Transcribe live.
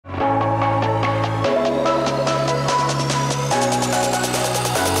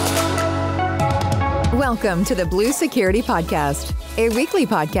Welcome to the Blue Security Podcast, a weekly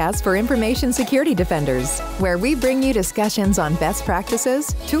podcast for information security defenders, where we bring you discussions on best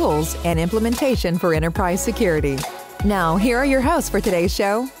practices, tools, and implementation for enterprise security. Now, here are your hosts for today's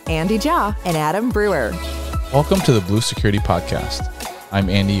show, Andy Jha and Adam Brewer. Welcome to the Blue Security Podcast. I'm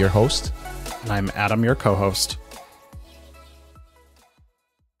Andy, your host. And I'm Adam, your co-host.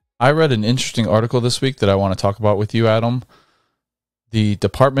 I read an interesting article this week that I want to talk about with you, Adam. The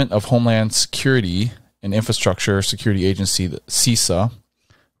Department of Homeland Security and Infrastructure Security Agency, the CISA,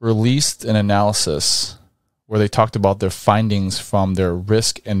 released an analysis where they talked about their findings from their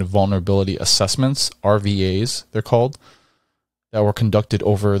risk and vulnerability assessments, RVAs they're called, that were conducted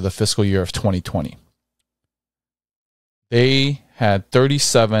over the fiscal year of 2020. They had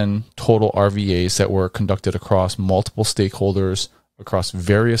 37 total RVAs that were conducted across multiple stakeholders, across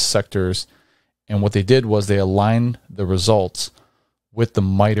various sectors, and what they did was they aligned the results with the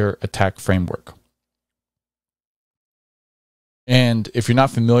MITRE ATT&CK framework. And if you're not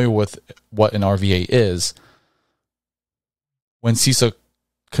familiar with what an RVA is, when CISA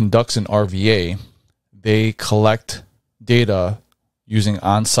conducts an RVA, they collect data using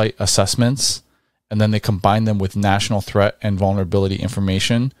on-site assessments, and then they combine them with national threat and vulnerability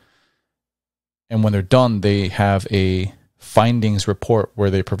information. And when they're done, they have a findings report where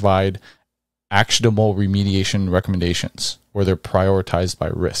they provide actionable remediation recommendations, where they're prioritized by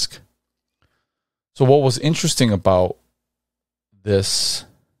risk. So what was interesting about this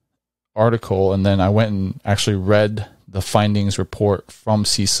article, and then I went and actually read the findings report from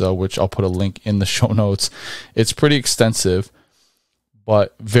CISA, which I'll put a link in the show notes. It's pretty extensive,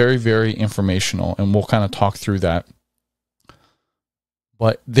 but very, very informational, and we'll kind of talk through that.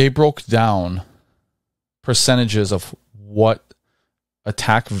 But they broke down percentages of what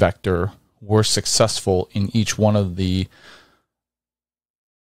attack vector were successful in each one of the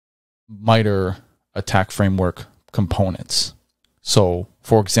MITRE ATT&CK framework components. So,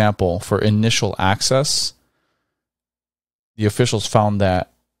 for example, for initial access, the officials found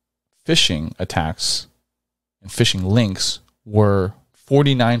that phishing attacks and phishing links were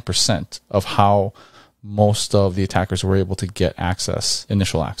 49% of how most of the attackers were able to get access,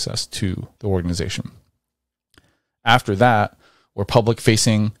 initial access to the organization. After that were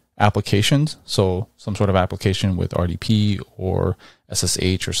public-facing applications, so some sort of application with RDP or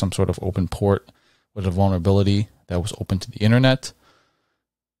SSH or some sort of open port with a vulnerability that was open to the internet.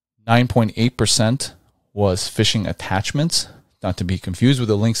 9.8% was phishing attachments, not to be confused with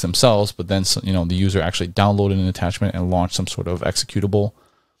the links themselves, but then the user actually downloaded an attachment and launched some sort of executable.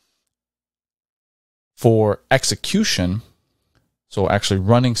 For execution, so actually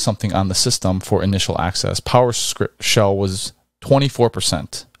running something on the system for initial access, PowerShell was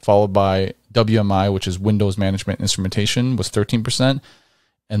 24%, followed by WMI, which is Windows Management Instrumentation, was 13%,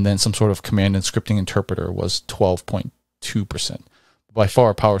 and then some sort of command and scripting interpreter was 12.2%. By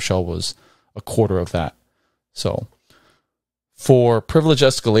far, PowerShell was a quarter of that. So for privilege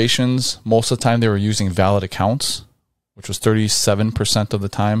escalations, most of the time they were using valid accounts, which was 37% of the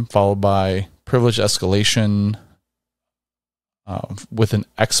time, followed by privilege escalation with an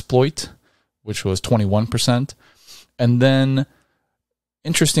exploit, which was 21%. And then,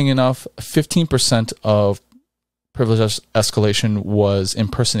 interesting enough, 15% of privilege escalation was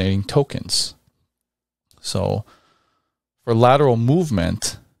impersonating tokens. So for lateral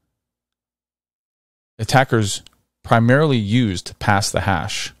movement, attackers primarily used pass the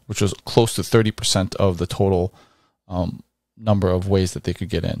hash, which was close to 30% of the total number of ways that they could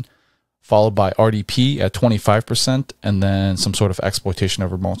get in, followed by RDP at 25%, and then some sort of exploitation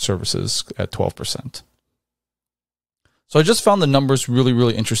of remote services at 12%. So I just found the numbers really,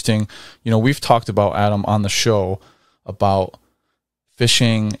 really interesting. We've talked about, Adam, on the show about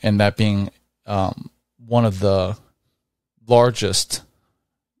phishing and that being one of the largest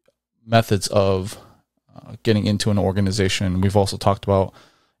methods of getting into an organization. We've also talked about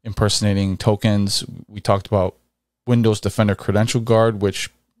impersonating tokens. We talked about Windows Defender Credential Guard, which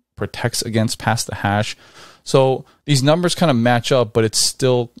protects against pass the hash. So these numbers kind of match up, but it's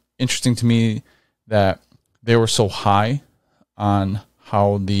still interesting to me that they were so high on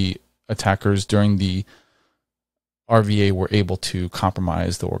how the attackers during the RVA were able to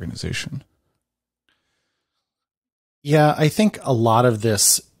compromise the organization. Yeah, I think a lot of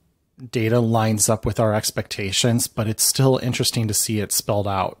this data lines up with our expectations, but it's still interesting to see it spelled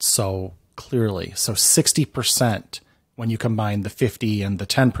out so clearly. So 60%, when you combine the 50 and the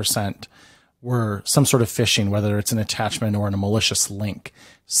 10%, were some sort of phishing, whether it's an attachment or in a malicious link.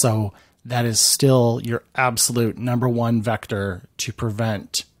 So that is still your absolute number one vector to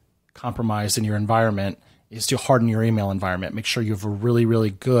prevent compromise in your environment is to harden your email environment. Make sure you have a really, really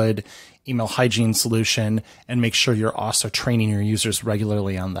good email hygiene solution, and make sure you're also training your users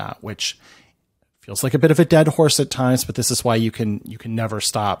regularly on that, which feels like a bit of a dead horse at times, but this is why you can never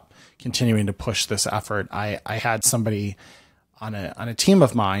stop continuing to push this effort. I had somebody on a team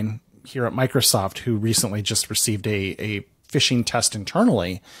of mine here at Microsoft who recently just received a phishing test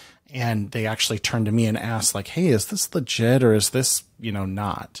internally, and they actually turned to me and asked, like, hey, is this legit or is this,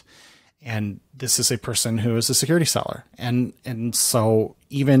 not? And this is a person who is a security seller. And so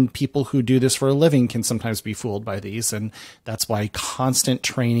even people who do this for a living can sometimes be fooled by these. And that's why constant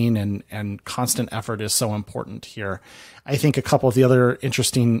training and constant effort is so important here. I think a couple of the other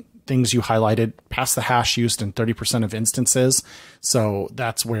interesting things you highlighted, pass the hash used in 30% of instances. So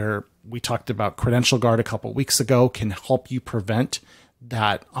that's where we talked about Credential Guard a couple of weeks ago, can help you prevent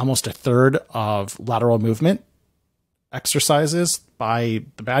that almost a third of lateral movement exercises by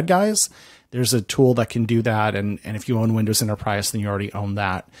the bad guys. There's a tool that can do that. And if you own Windows Enterprise, then you already own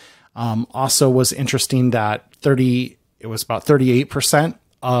that. Also was interesting that it was about 38%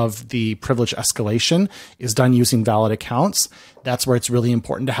 of the privilege escalation is done using valid accounts. That's where it's really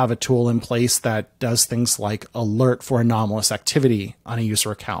important to have a tool in place that does things like alert for anomalous activity on a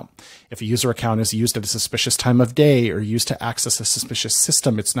user account. If a user account is used at a suspicious time of day or used to access a suspicious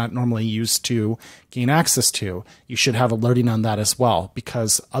system it's not normally used to gain access to, you should have alerting on that as well,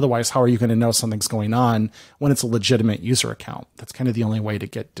 because otherwise, how are you going to know something's going on when it's a legitimate user account? That's kind of the only way to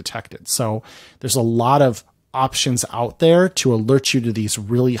get detected. So there's a lot of options out there to alert you to these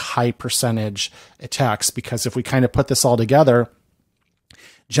really high percentage attacks, because if we kind of put this all together,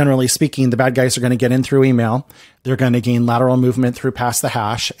 generally speaking, the bad guys are going to get in through email, they're going to gain lateral movement through pass the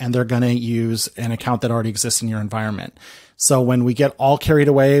hash, and they're going to use an account that already exists in your environment. So when we get all carried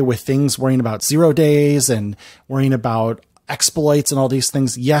away with things worrying about 0 days and worrying about exploits and all these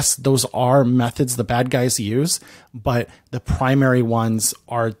things, yes, those are methods the bad guys use, but the primary ones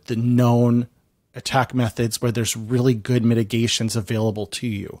are the known attack methods where there's really good mitigations available to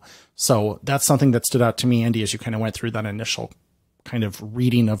you. So that's something that stood out to me, Andy, as you kind of went through that initial kind of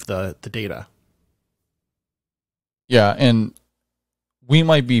reading of the data. Yeah, and we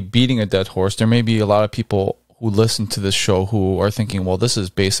might be beating a dead horse. There may be a lot of people who listen to this show who are thinking, well, this is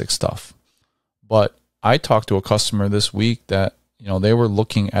basic stuff. But I talked to a customer this week that, they were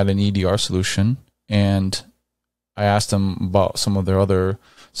looking at an EDR solution, and I asked them about some of their other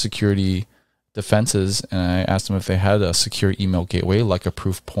security defenses, and I asked them if they had a secure email gateway like a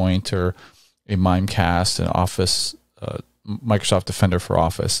Proofpoint or a Mimecast, an Office, Microsoft Defender for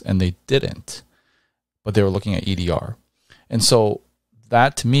Office, and they didn't. But they were looking at EDR. And so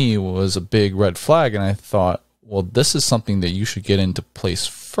that to me was a big red flag, and I thought, well, this is something that you should get into place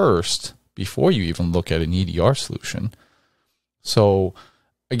first before you even look at an EDR solution. So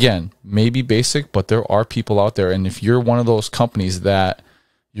again, maybe basic, but there are people out there, and if you're one of those companies that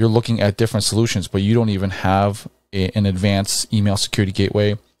you're looking at different solutions, but you don't even have an advanced email security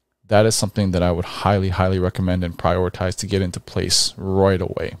gateway, that is something that I would highly, highly recommend and prioritize to get into place right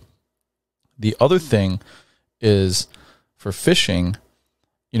away. The other thing is for phishing,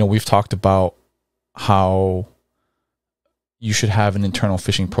 we've talked about how you should have an internal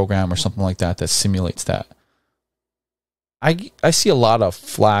phishing program or something like that that simulates that. I see a lot of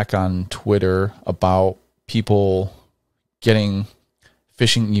flack on Twitter about people getting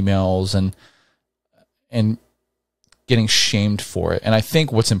phishing emails and getting shamed for it. And I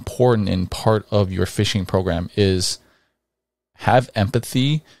think what's important in part of your phishing program is have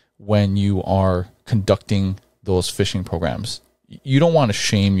empathy when you are conducting those phishing programs. You don't want to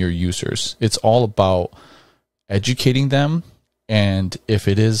shame your users. It's all about educating them. And if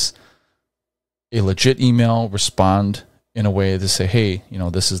it is a legit email, respond in a way to say, hey,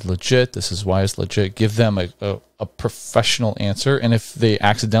 this is legit. This is why it's legit. Give them a professional answer. And if they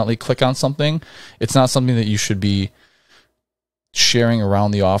accidentally click on something, it's not something that you should be sharing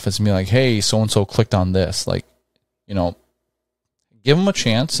around the office and be like, hey, so-and-so clicked on this. Like, give them a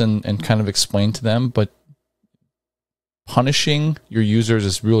chance and kind of explain to them. But punishing your users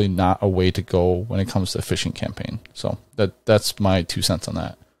is really not a way to go when it comes to a phishing campaign. So that's my 2 cents on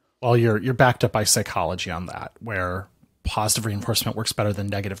that. Well, you're backed up by psychology on that, where positive reinforcement works better than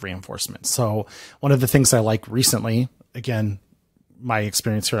negative reinforcement. So one of the things I like recently, again, my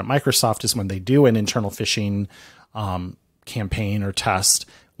experience here at Microsoft, is when they do an internal phishing campaign or test,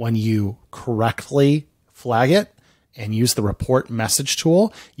 when you correctly flag it and use the report message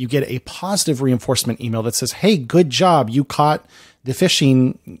tool, you get a positive reinforcement email that says, hey, good job. You caught the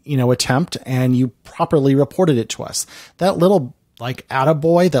phishing, attempt, and you properly reported it to us. That little like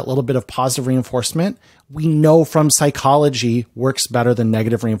attaboy, that little bit of positive reinforcement, we know from psychology works better than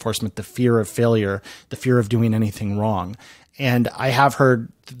negative reinforcement, the fear of failure, the fear of doing anything wrong. And I have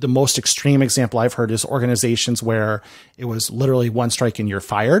heard the most extreme example I've heard is organizations where it was literally one strike and you're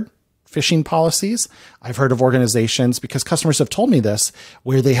fired phishing policies. I've heard of organizations, because customers have told me this,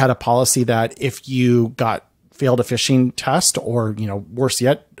 where they had a policy that if you failed a phishing test, or, worse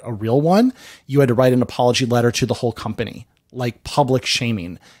yet, a real one, you had to write an apology letter to the whole company, like public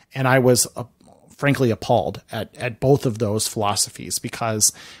shaming. And I was frankly appalled at both of those philosophies,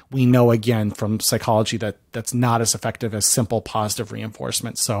 because we know, again, from psychology that that's not as effective as simple positive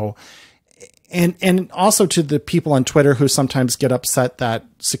reinforcement. So, and also to the people on Twitter who sometimes get upset that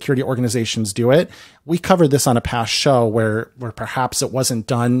security organizations do it, we covered this on a past show where perhaps it wasn't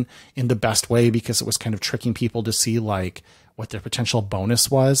done in the best way because it was kind of tricking people to see like what their potential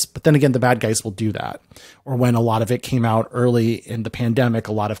bonus was. But then again, the bad guys will do that. Or when a lot of it came out early in the pandemic,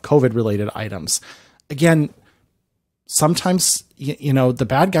 a lot of COVID related items. Again, sometimes, the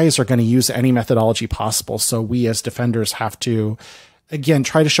bad guys are going to use any methodology possible. So we as defenders have to, again,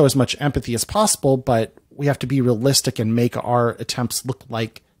 try to show as much empathy as possible, but we have to be realistic and make our attempts look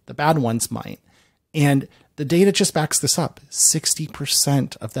like the bad ones might. And the data just backs this up.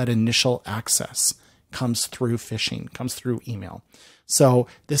 60% of that initial access comes through phishing, comes through email. So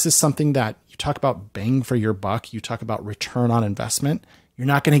this is something that you talk about bang for your buck. You talk about return on investment. You're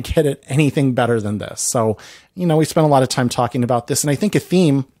not going to get it anything better than this. So, we spent a lot of time talking about this. And I think a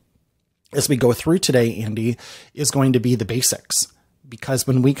theme as we go through today, Andy, is going to be the basics. Because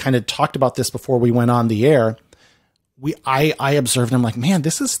when we kind of talked about this before we went on the air, I observed, and I'm like, man,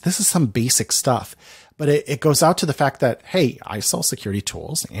 this is some basic stuff. But it goes out to the fact that, hey, I sell security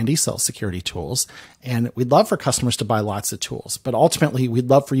tools, Andy sells security tools, and we'd love for customers to buy lots of tools. But ultimately, we'd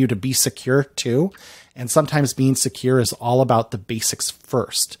love for you to be secure too. And sometimes being secure is all about the basics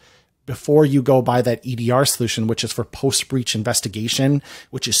first. Before you go buy that EDR solution, which is for post-breach investigation,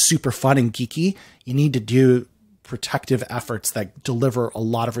 which is super fun and geeky, you need to do protective efforts that deliver a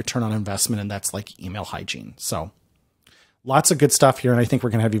lot of return on investment, and that's like email hygiene. So lots of good stuff here, and I think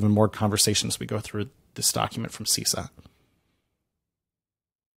we're going to have even more conversations as we go through this document from CISA.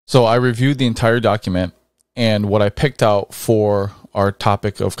 So I reviewed the entire document, and what I picked out for our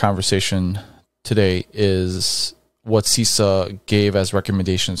topic of conversation today is what CISA gave as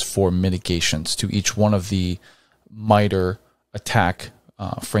recommendations for mitigations to each one of the MITRE ATT&CK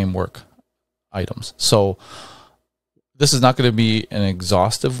framework items. So this is not going to be an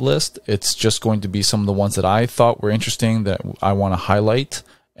exhaustive list. It's just going to be some of the ones that I thought were interesting that I want to highlight.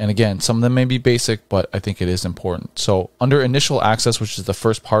 And again, some of them may be basic, but I think it is important. So under initial access, which is the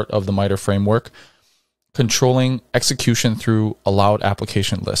first part of the MITRE framework, controlling execution through allowed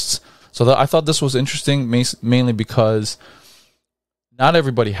application lists. So I thought this was interesting, mainly because not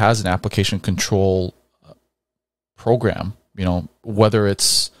everybody has an application control program, whether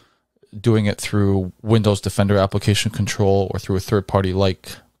it's doing it through Windows Defender application control or through a third party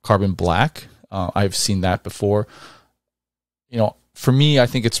like Carbon Black. I've seen that before. For me, I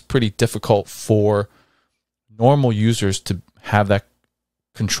think it's pretty difficult for normal users to have that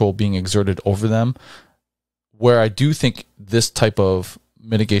control being exerted over them. Where I do think this type of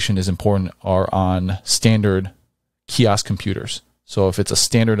mitigation is important are on standard kiosk computers. So if it's a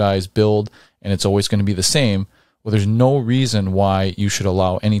standardized build and it's always going to be the same, well, there's no reason why you should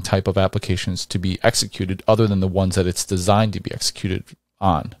allow any type of applications to be executed other than the ones that it's designed to be executed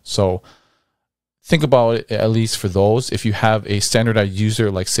on. So think about it, at least for those. If you have a standardized user,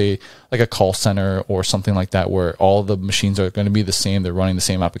 like say like a call center or something like that, where all the machines are going to be the same, they're running the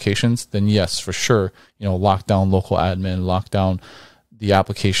same applications, then yes, for sure, lock down local admin, lock down the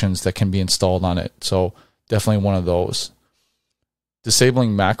applications that can be installed on it. So definitely one of those. Disabling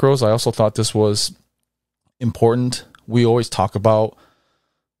macros, I also thought this was important. We always talk about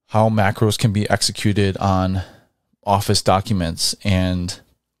how macros can be executed on Office documents, and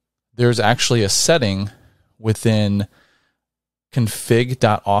there's actually a setting within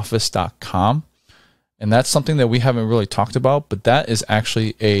config.office.com, and that's something that we haven't really talked about, but that is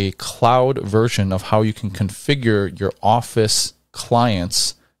actually a cloud version of how you can configure your Office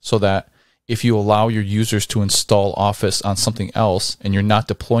clients so that if you allow your users to install Office on something else and you're not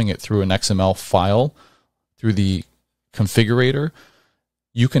deploying it through an XML file through the configurator,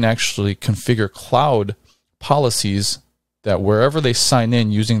 you can actually configure cloud policies that wherever they sign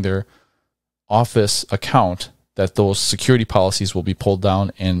in using their Office account, that those security policies will be pulled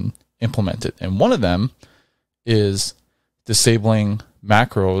down and implemented. And one of them is disabling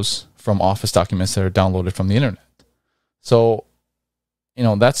macros from Office documents that are downloaded from the internet. So,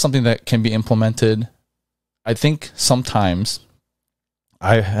 that's something that can be implemented. I think sometimes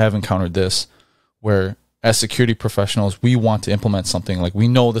I have encountered this where as security professionals, we want to implement something like we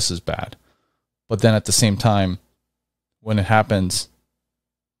know this is bad, but then at the same time, when it happens,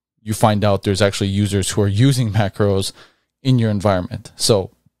 you find out there's actually users who are using macros in your environment.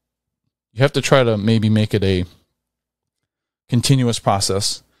 So you have to try to maybe make it a continuous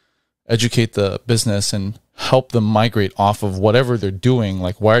process, educate the business and help them migrate off of whatever they're doing.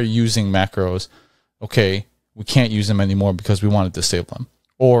 Like, why are you using macros? Okay, we can't use them anymore because we want to disable them.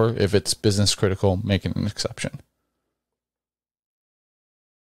 Or if it's business critical, make it an exception.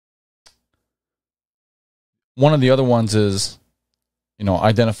 One of the other ones is,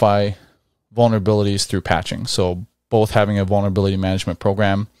 identify vulnerabilities through patching. So both having a vulnerability management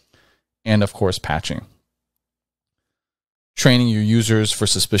program and, of course, patching. Training your users for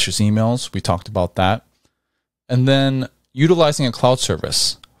suspicious emails. We talked about that. And then utilizing a cloud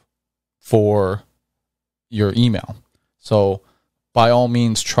service for your email. So by all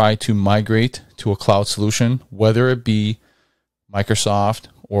means, try to migrate to a cloud solution, whether it be Microsoft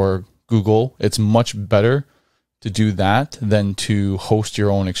or Google. It's much better to do that than to host your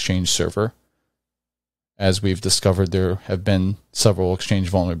own Exchange server. As we've discovered, there have been several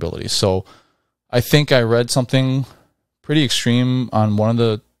Exchange vulnerabilities. So I think I read something pretty extreme on one of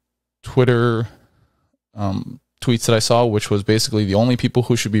the Twitter tweets that I saw, which was basically the only people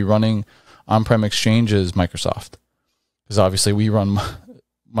who should be running on-prem Exchange is Microsoft. Because obviously we run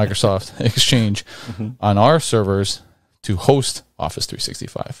Microsoft Exchange on our servers to host Office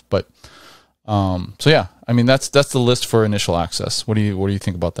 365. But so yeah, I mean that's the list for initial access. What do you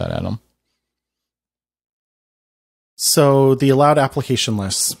think about that, Adam? So the allowed application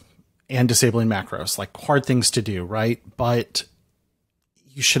lists and disabling macros, like hard things to do, right? But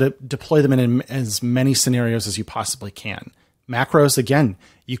you should deploy them in as many scenarios as you possibly can. Macros, again,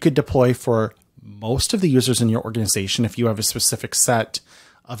 you could deploy for most of the users in your organization. If you have a specific set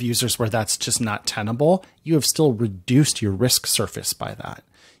of users where that's just not tenable, you have still reduced your risk surface by that.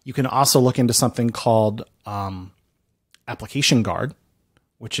 You can also look into something called Application Guard,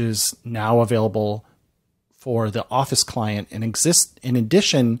 which is now available for the Office client and exists in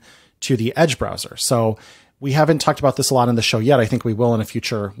addition to the Edge browser. So we haven't talked about this a lot on the show yet. I think we will in a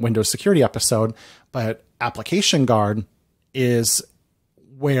future Windows security episode, but Application Guard is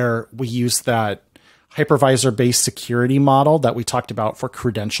where we use that hypervisor-based security model that we talked about for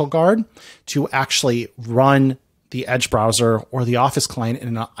Credential Guard to actually run the Edge browser or the Office client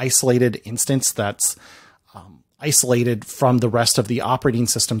in an isolated instance that's isolated from the rest of the operating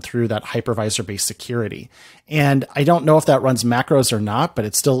system through that hypervisor-based security. And I don't know if that runs macros or not, but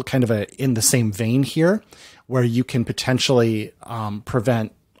it's still kind of in the same vein here, where you can potentially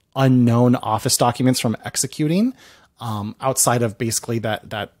prevent unknown Office documents from executing outside of basically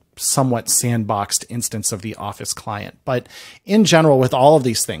that somewhat sandboxed instance of the Office client. But in general, with all of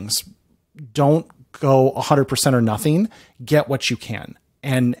these things, don't go 100% or nothing. Get what you can.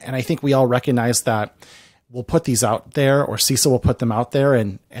 And I think we all recognize that we'll put these out there, or CISA will put them out there,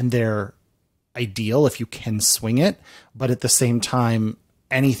 and they're ideal if you can swing it. But at the same time,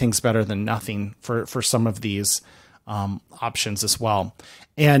 anything's better than nothing for some of these options as well.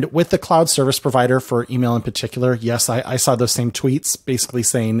 And with the cloud service provider for email in particular, yes, I saw those same tweets basically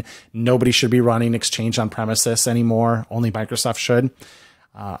saying nobody should be running Exchange on premises anymore. Only Microsoft should.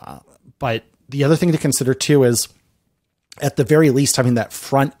 But the other thing to consider too is, at the very least, having that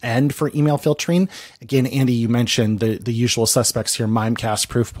front end for email filtering. Again, Andy, you mentioned the usual suspects here: Mimecast,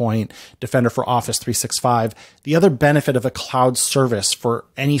 Proofpoint, Defender for Office 365. The other benefit of a cloud service for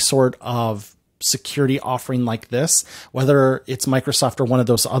any sort of security offering like this, whether it's Microsoft or one of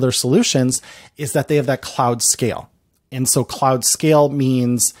those other solutions, is that they have that cloud scale. And so cloud scale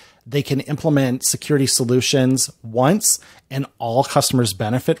means they can implement security solutions once and all customers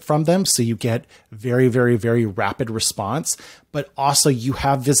benefit from them. So you get very, very, very rapid response, but also you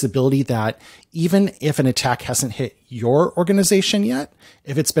have visibility that even if an attack hasn't hit your organization yet,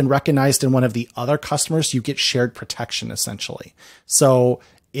 if it's been recognized in one of the other customers, you get shared protection essentially. So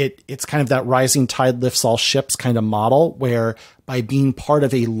it's kind of that rising tide lifts all ships kind of model, where by being part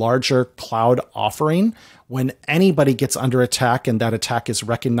of a larger cloud offering, when anybody gets under attack and that attack is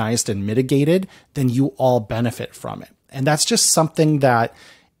recognized and mitigated, then you all benefit from it. And that's just something that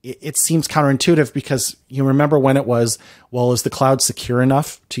it seems counterintuitive, because you remember when it was, well, is the cloud secure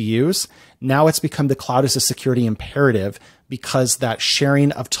enough to use? Now it's become the cloud is a security imperative, because that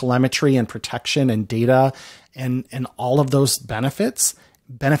sharing of telemetry and protection and data and all of those benefits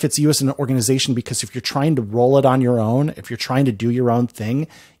benefits you as an organization, because if you're trying to roll it on your own, if you're trying to do your own thing,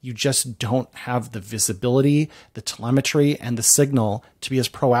 you just don't have the visibility, the telemetry, and the signal to be as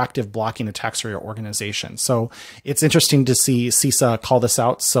proactive blocking attacks for your organization. So it's interesting to see CISA call this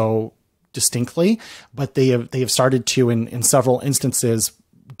out so distinctly, but they have started to, in several instances,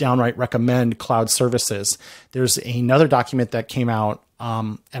 downright recommend cloud services. There's another document that came out,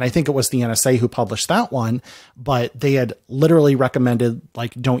 and I think it was the NSA who published that one, but they had literally recommended,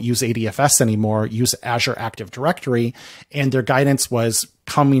 like, don't use ADFS anymore, use Azure Active Directory. And their guidance was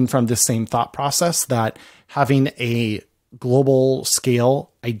coming from the same thought process that having a global scale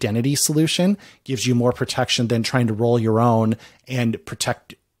identity solution gives you more protection than trying to roll your own and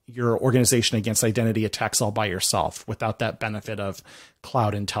protect your organization against identity attacks all by yourself without that benefit of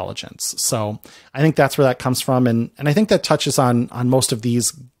cloud intelligence. So I think that's where that comes from. And I think that touches on most of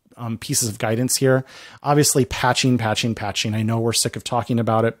these pieces of guidance here. Obviously, patching. I know we're sick of talking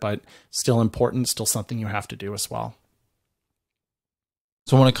about it, but still important, still something you have to do as well.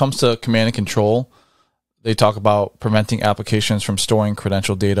 So when it comes to command and control, they talk about preventing applications from storing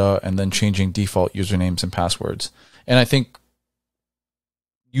credential data and then changing default usernames and passwords. And I think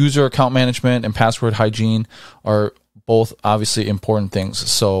user account management and password hygiene are both obviously important things.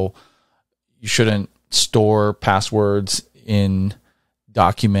 So you shouldn't store passwords in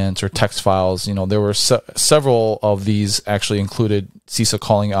documents or text files. You know, there were several of these actually included CISA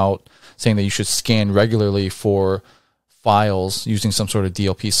calling out, saying that you should scan regularly for files using some sort of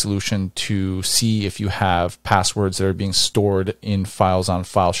DLP solution to see if you have passwords that are being stored in files on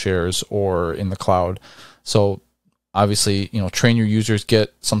file shares or in the cloud. So obviously, you know, train your users,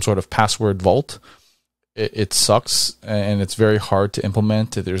 get some sort of password vault. It sucks and it's very hard to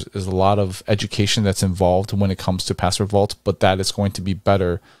implement. There's a lot of education that's involved when it comes to password vault, but that is going to be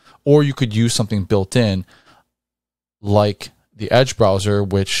better. Or you could use something built in like the Edge browser,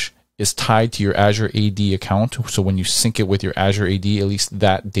 which is tied to your Azure AD account. So when you sync it with your Azure AD, at least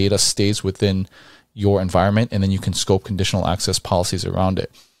that data stays within your environment, and then you can scope conditional access policies around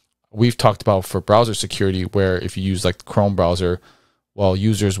it. We've talked about for browser security, where if you use like the Chrome browser, well,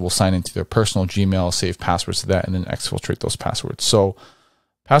 users will sign into their personal Gmail, save passwords to that, and then exfiltrate those passwords. So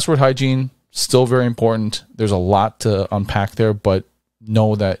password hygiene, still very important. There's a lot to unpack there, but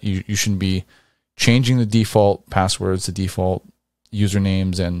know that you shouldn't be changing the default passwords, the default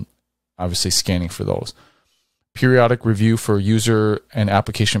usernames, and obviously scanning for those. Periodic review for user and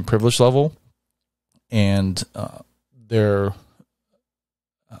application privilege level, and their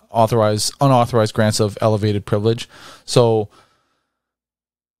unauthorized grants of elevated privilege. So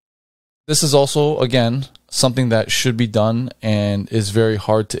this is also, again, something that should be done and is very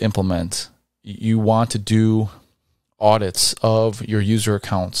hard to implement. You want to do audits of your user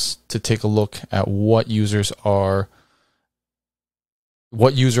accounts to take a look at what user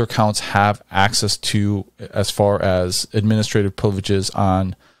accounts have access to as far as administrative privileges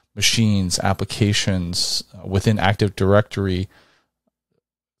on machines, applications, within Active Directory,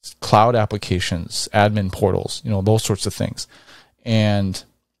 cloud applications, admin portals, you know, those sorts of things. And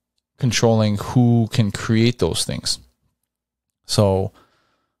controlling who can create those things. So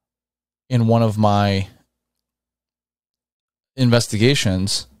in one of my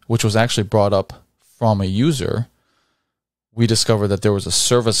investigations, which was actually brought up from a user, we discovered that there was a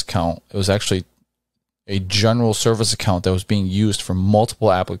service account. It was actually a general service account that was being used for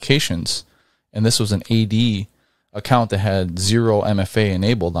multiple applications. And this was an AD account that had 0 MFA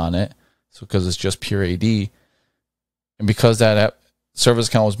enabled on it. So because it's just pure AD. And because that service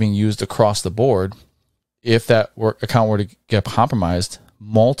account was being used across the board, if that account were to get compromised,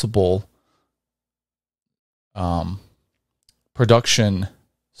 multiple production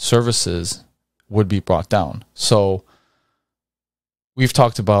services would be brought down. So we've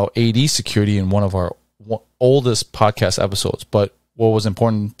talked about AD security in one of our oldest podcast episodes, but what was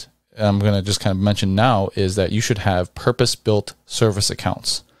important, and I'm going to just kind of mention now, is that you should have purpose-built service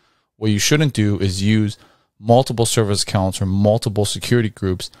accounts. What you shouldn't do is use multiple service accounts or multiple security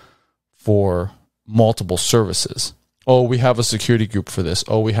groups for multiple services. Oh, we have a security group for this.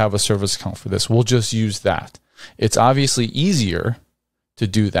 Oh, we have a service account for this. We'll just use that. It's obviously easier to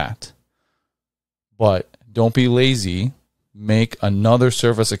do that, but don't be lazy. Make another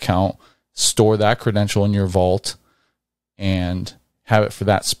service account, store that credential in your vault, and have it for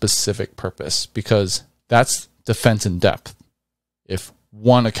that specific purpose, because that's defense in depth. If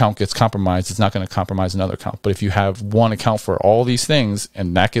one account gets compromised, it's not going to compromise another account. But if you have one account for all these things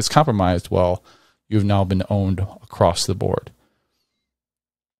and that gets compromised, well, you've now been owned across the board.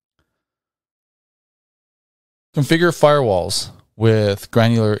 Configure firewalls with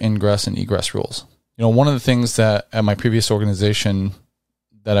granular ingress and egress rules. You know, one of the things that at my previous organization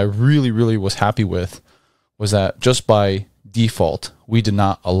that I really, really was happy with was that just by default, we did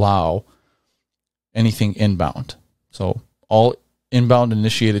not allow anything inbound. So all inbound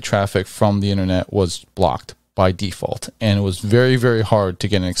initiated traffic from the internet was blocked by default. And it was very, very hard to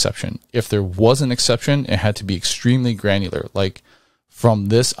get an exception. If there was an exception, it had to be extremely granular. Like from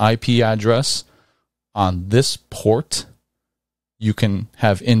this IP address on this port, you can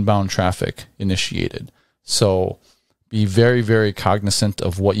have inbound traffic initiated. So be very, very cognizant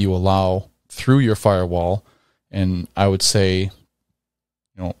of what you allow through your firewall. And I would say,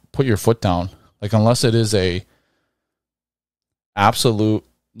 put your foot down. Like unless it is a absolute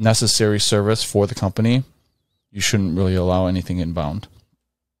necessary service for the company, you shouldn't really allow anything inbound.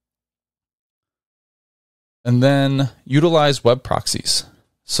 And then utilize web proxies.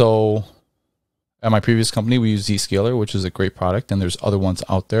 So at my previous company, we use Zscaler, which is a great product, and there's other ones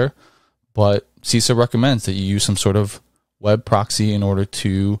out there. But CISA recommends that you use some sort of web proxy in order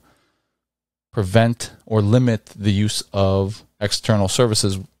to prevent or limit the use of external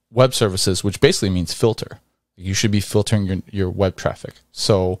services, web services, which basically means filter. You should be filtering your web traffic.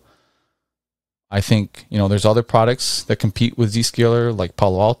 So I think, there's other products that compete with Zscaler, like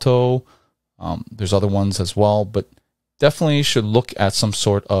Palo Alto. There's other ones as well, but definitely should look at some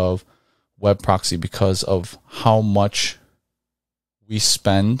sort of web proxy because of how much we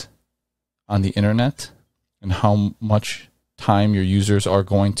spend on the internet and how much time your users are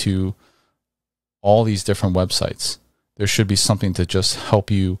going to all these different websites. There should be something to just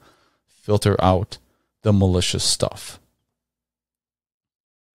help you filter out the malicious stuff.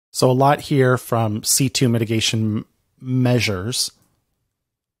 So a lot here from C2 mitigation measures.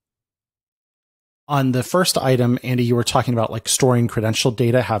 On the first item, Andy, you were talking about like storing credential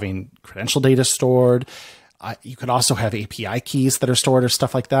data, having credential data stored. You could also have API keys that are stored or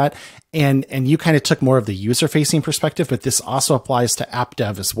stuff like that. And you kind of took more of the user-facing perspective, but this also applies to app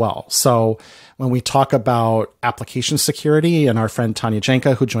dev as well. So when we talk about application security, and our friend Tanya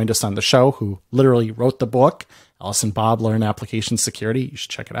Janka, who joined us on the show, who literally wrote the book, Alice and Bob Learn Application Security, you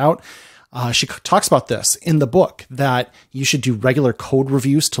should check it out. She talks about this in the book, that you should do regular code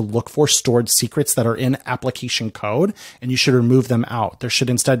reviews to look for stored secrets that are in application code, and you should remove them out. There should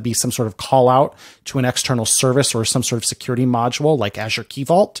instead be some sort of call out to an external service or some sort of security module like Azure Key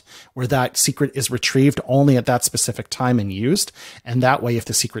Vault, where that secret is retrieved only at that specific time and used. And that way, if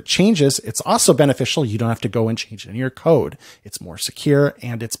the secret changes, it's also beneficial. You don't have to go and change it in your code. It's more secure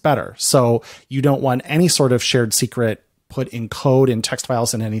and it's better. So you don't want any sort of shared secret put in code and text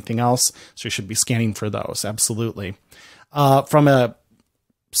files and anything else. So you should be scanning for those. Absolutely. From a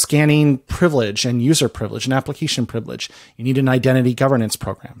scanning privilege and user privilege and application privilege, you need an identity governance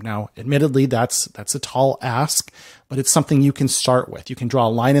program. Now, admittedly, that's a tall ask, but it's something you can start with. You can draw a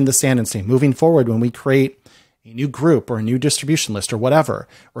line in the sand and say, moving forward, when we create a new group or a new distribution list or whatever,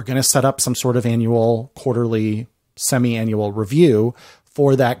 we're going to set up some sort of annual, quarterly, semi-annual review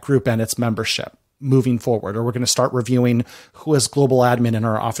for that group and its membership moving forward, or we're going to start reviewing who is global admin in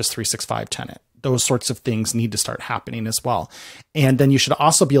our Office 365 tenant. Those sorts of things need to start happening as well. And then you should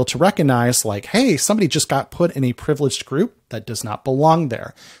also be able to recognize like, hey, somebody just got put in a privileged group that does not belong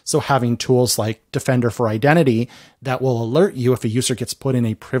there. So having tools like Defender for Identity that will alert you if a user gets put in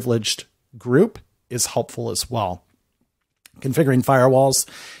a privileged group is helpful as well. Configuring firewalls,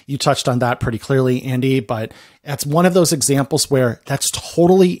 you touched on that pretty clearly, Andy, but that's one of those examples where that's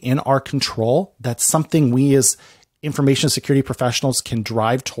totally in our control. That's something we as information security professionals can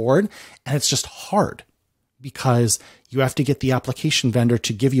drive toward. And it's just hard because you have to get the application vendor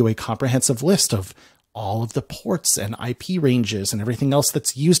to give you a comprehensive list of all of the ports and IP ranges and everything else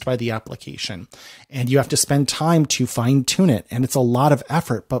that's used by the application. And you have to spend time to fine tune it. And it's a lot of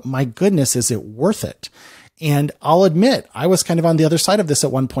effort, but my goodness, is it worth it? And I'll admit, I was kind of on the other side of this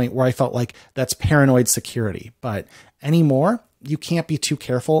at one point where I felt like that's paranoid security. But anymore, you can't be too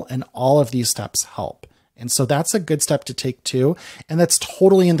careful, and all of these steps help. And so that's a good step to take too. And that's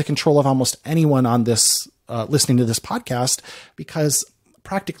totally in the control of almost anyone on this, listening to this podcast, because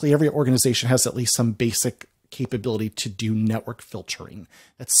practically every organization has at least some basic capability to do network filtering.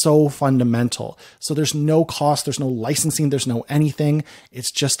 That's so fundamental. So there's no cost, there's no licensing, there's no anything.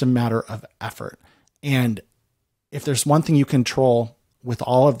 It's just a matter of effort. And if there's one thing you control with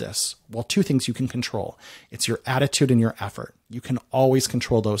all of this, well, two things you can control. It's your attitude and your effort. You can always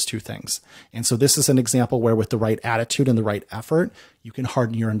control those two things. And so this is an example where with the right attitude and the right effort, you can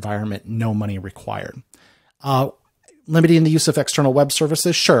harden your environment, no money required. Limiting the use of external web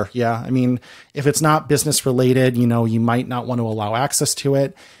services. Sure. Yeah. I mean, if it's not business related, you might not want to allow access to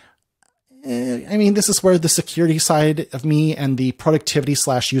it. I mean, this is where the security side of me and the productivity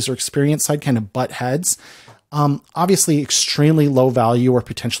 / user experience side kind of butt heads. Obviously, extremely low value or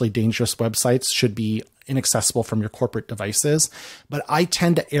potentially dangerous websites should be inaccessible from your corporate devices. But I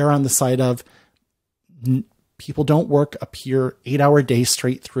tend to err on the side of people don't work a pure 8-hour day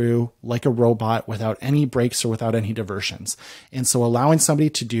straight through like a robot without any breaks or without any diversions. And so allowing somebody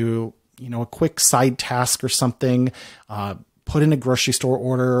to do, a quick side task or something, put in a grocery store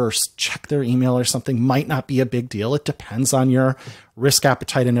order or check their email or something might not be a big deal. It depends on your risk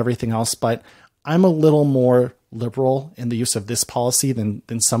appetite and everything else. But I'm a little more liberal in the use of this policy than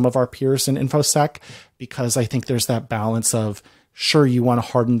some of our peers in InfoSec, because I think there's that balance of, sure, you want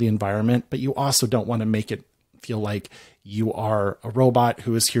to harden the environment, but you also don't want to make it feel like you are a robot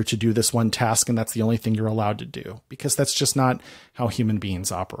who is here to do this one task and that's the only thing you're allowed to do, because that's just not how human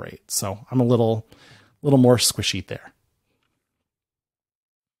beings operate. So I'm a little more squishy there.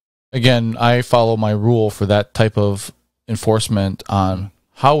 Again, I follow my rule for that type of enforcement on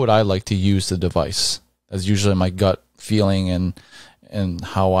how would I like to use the device. That's usually my gut feeling and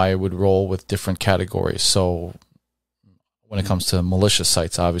how I would roll with different categories. So when it comes to malicious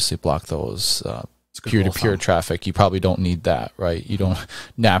sites, obviously block those. Peer-to-peer traffic, you probably don't need that, right? You don't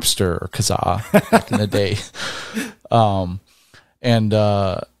Napster or Kazaa back in the day.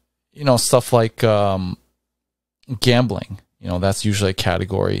 Stuff like gambling, that's usually a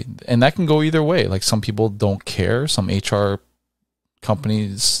category. And that can go either way. Like some people don't care. Some HR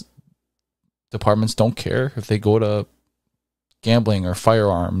companies, departments don't care if they go to gambling or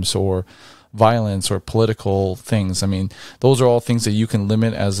firearms or violence or political things. I mean, those are all things that you can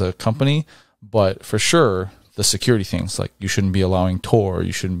limit as a company. But for sure, the security things, like you shouldn't be allowing Tor,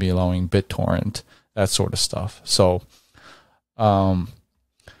 you shouldn't be allowing BitTorrent, that sort of stuff. So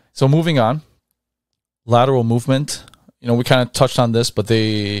moving on, lateral movement. We kind of touched on this, but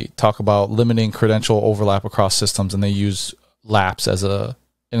they talk about limiting credential overlap across systems, and they use laps as an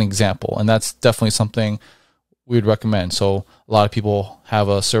example. And that's definitely something we would recommend. So a lot of people have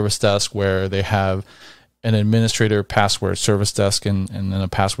a service desk where they have an administrator password, service desk, and then a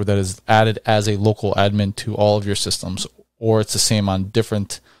password that is added as a local admin to all of your systems, or it's the same on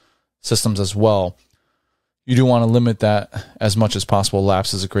different systems as well. You do want to limit that as much as possible.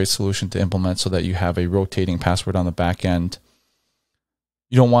 Laps is a great solution to implement so that you have a rotating password on the back end.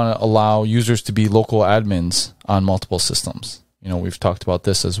 You don't want to allow users to be local admins on multiple systems. We've talked about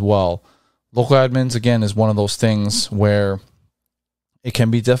this as well. Local admins, again, is one of those things where it can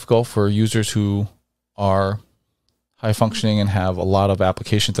be difficult for users who are high functioning and have a lot of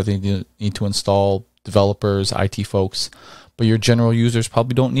applications that they need to install, developers, IT folks, but your general users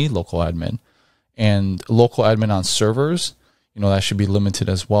probably don't need local admin. And local admin on servers, that should be limited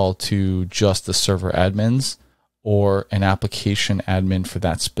as well to just the server admins or an application admin for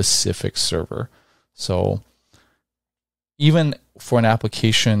that specific server. So even for an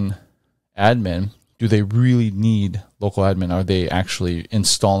application admin, do they really need local admin? Are they actually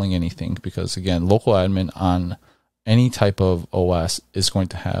installing anything? Because again, local admin on any type of OS is going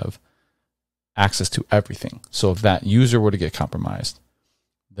to have access to everything. So if that user were to get compromised,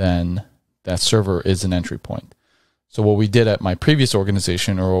 then that server is an entry point. So what we did at my previous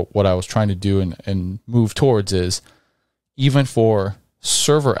organization, or what I was trying to do and move towards, is even for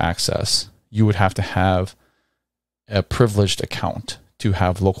server access, you would have to have a privileged account to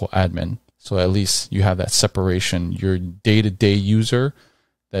have local admin. So at least you have that separation. Your day-to-day user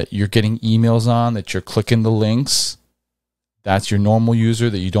that you're getting emails on, that you're clicking the links, that's your normal user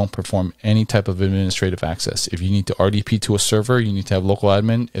that you don't perform any type of administrative access. If you need to RDP to a server, you need to have local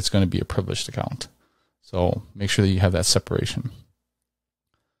admin, it's going to be a privileged account. So make sure that you have that separation.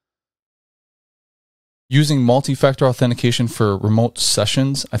 Using multi-factor authentication for remote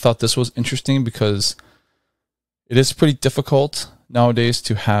sessions. I thought this was interesting because it is pretty difficult nowadays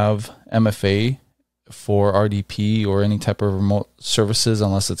to have MFA for RDP or any type of remote services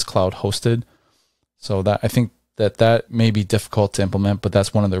unless it's cloud hosted. So that I think that may be difficult to implement, but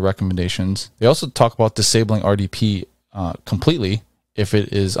that's one of the recommendations. They also talk about disabling RDP completely if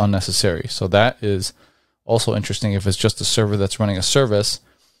it is unnecessary. So that is also interesting. If it's just a server that's running a service,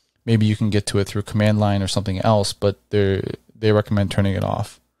 maybe you can get to it through command line or something else, but they recommend turning it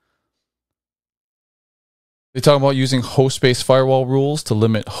off. They talk about using host-based firewall rules to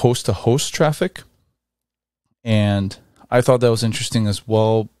limit host-to-host traffic. And I thought that was interesting as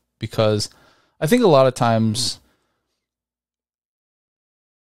well, because I think a lot of times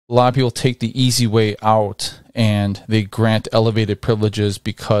a lot of people take the easy way out and they grant elevated privileges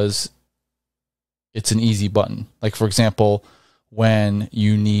because it's an easy button. Like, for example, when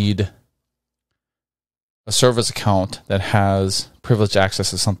you need a service account that has privileged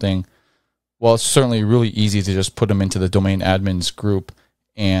access to something, well, it's certainly really easy to just put them into the domain admins group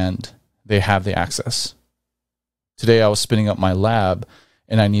and they have the access. today I was spinning up my lab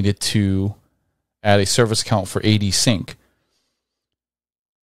and I needed to add a service account for AD-Sync.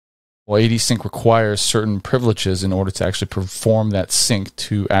 Well, AD-Sync requires certain privileges in order to actually perform that sync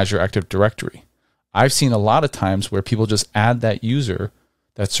to Azure Active Directory. I've seen a lot of times where people just add that user,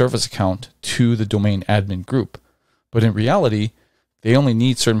 that service account, to the domain admin group. But in reality, they only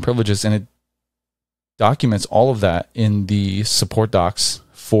need certain privileges, and it documents all of that in the support docs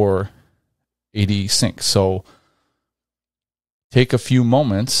for AD-Sync. So take a few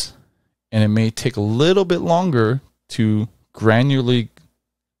moments, and it may take a little bit longer to granularly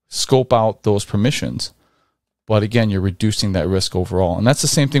scope out those permissions. But again, you're reducing that risk overall. And that's the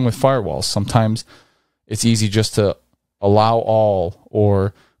same thing with firewalls. Sometimes it's easy just to allow all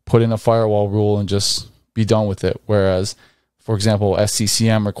or put in a firewall rule and just be done with it. Whereas, for example,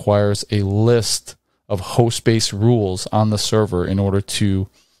 SCCM requires a list of host-based rules on the server in order to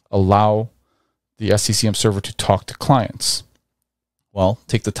allow the SCCM server to talk to clients. Well,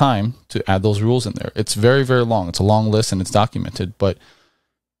 take the time to add those rules in there. It's very, very long. It's a long list and it's documented, but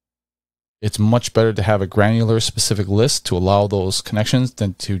it's much better to have a granular specific list to allow those connections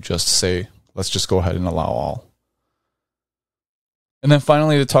than to just say, let's just go ahead and allow all. And then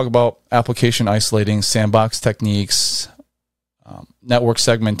finally, to talk about application isolating, sandbox techniques, network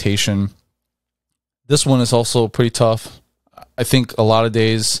segmentation. This one is also pretty tough. I think a lot of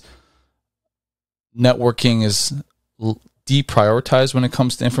days networking is deprioritized when it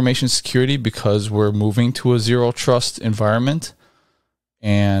comes to information security because we're moving to a zero trust environment.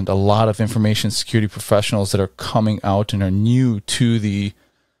 And a lot of information security professionals that are coming out and are new to the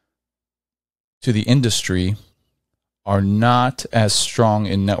industry are not as strong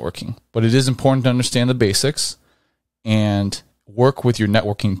in networking. But it is important to understand the basics and work with your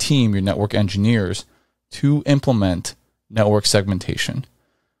networking team, your network engineers, to implement network segmentation.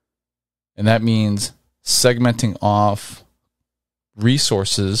 And that means segmenting off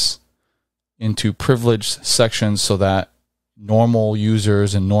resources into privileged sections so that normal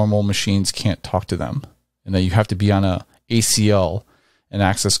users and normal machines can't talk to them, and that you have to be on a ACL, an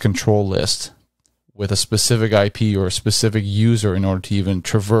access control list, with a specific IP or a specific user in order to even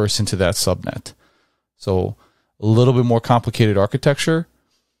traverse into that subnet. So a little bit more complicated architecture,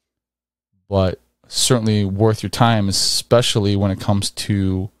 but certainly worth your time, especially when it comes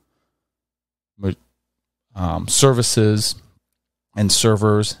to services and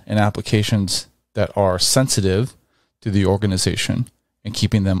servers and applications that are sensitive to the organization and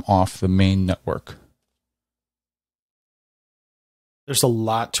keeping them off the main network. There's a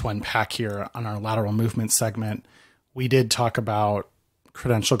lot to unpack here on our lateral movement segment. We did talk about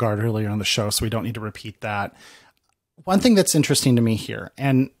Credential Guard earlier on the show, so we don't need to repeat that. One thing that's interesting to me here,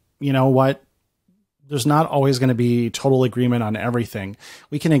 and you know what? There's not always going to be total agreement on everything.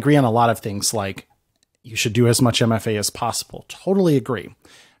 We can agree on a lot of things, like you should do as much MFA as possible. Totally agree.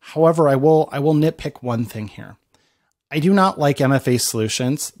 However, I will nitpick one thing here. I do not like MFA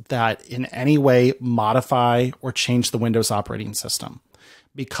solutions that in any way modify or change the Windows operating system,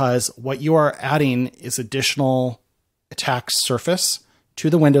 because what you are adding is additional attack surface to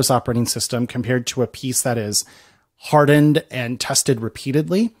the Windows operating system compared to a piece that is hardened and tested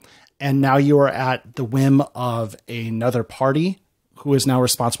repeatedly. And now you are at the whim of another party who is now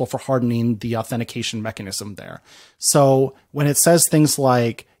responsible for hardening the authentication mechanism there. So when it says things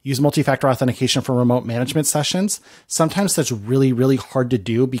like use multi-factor authentication for remote management sessions, sometimes that's really, really hard to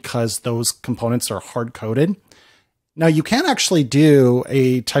do because those components are hard-coded. Now, you can actually do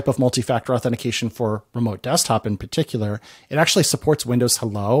a type of multi-factor authentication for remote desktop in particular. It actually supports Windows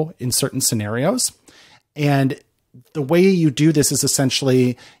Hello in certain scenarios. And the way you do this is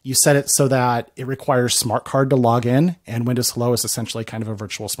essentially you set it so that it requires smart card to log in, and Windows Hello is essentially kind of a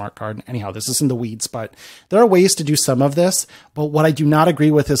virtual smart card. Anyhow, this is in the weeds, but there are ways to do some of this. But what I do not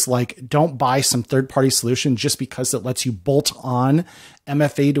agree with is like, don't buy some third-party solution just because it lets you bolt on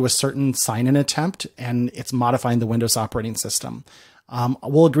MFA to a certain sign-in attempt and it's modifying the Windows operating system.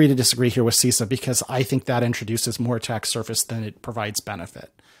 We'll agree to disagree here with CISA because I think that introduces more attack surface than it provides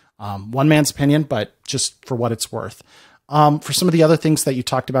benefit. One man's opinion, but just for what it's worth. For some of the other things that you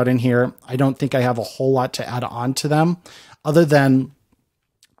talked about in here, I don't think I have a whole lot to add on to them other than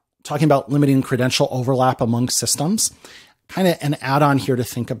talking about limiting credential overlap among systems, kind of an add-on here to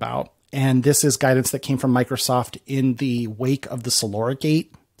think about. And this is guidance that came from Microsoft in the wake of the Soloragate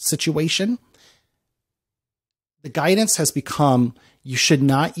situation. The guidance has become, you should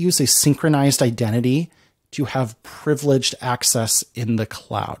not use a synchronized identity to have privileged access in the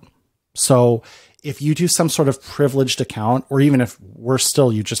cloud. So if you do some sort of privileged account, or even if worse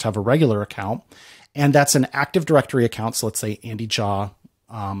still, you just have a regular account, and that's an Active Directory account, so let's say Andy Jaw,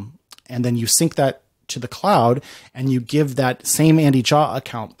 and then you sync that to the cloud and you give that same Andy Jaw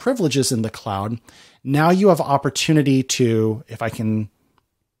account privileges in the cloud, now you have opportunity to, if I can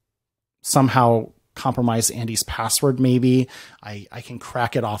somehow compromise Andy's password, maybe I can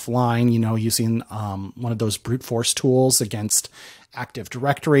crack it offline, using one of those brute force tools against Active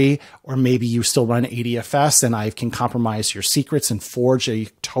Directory, or maybe you still run ADFS and I can compromise your secrets and forge a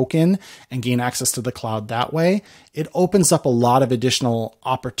token and gain access to the cloud that way. It opens up a lot of additional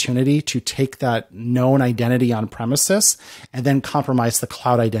opportunity to take that known identity on premises and then compromise the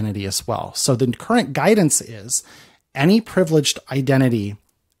cloud identity as well. So the current guidance is any privileged identity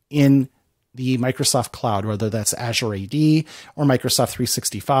in the Microsoft cloud, whether that's Azure AD or Microsoft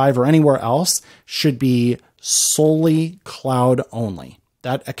 365 or anywhere else, should be solely cloud only.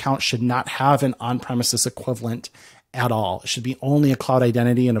 That account should not have an on-premises equivalent at all. It should be only a cloud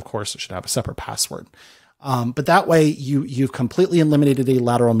identity, and of course, it should have a separate password. But that way, you've completely eliminated a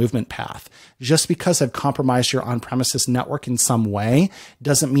lateral movement path. Just because I've compromised your on-premises network in some way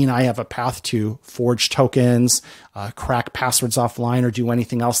doesn't mean I have a path to forge tokens, crack passwords offline, or do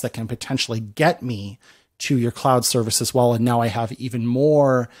anything else that can potentially get me to your cloud service as well. And now I have even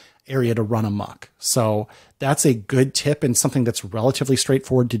more area to run amok. So that's a good tip and something that's relatively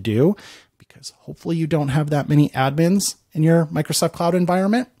straightforward to do, because hopefully you don't have that many admins in your Microsoft cloud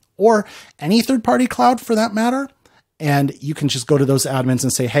environment, or any third-party cloud for that matter. And you can just go to those admins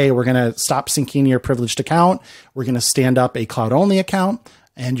and say, hey, we're going to stop syncing your privileged account. We're going to stand up a cloud-only account,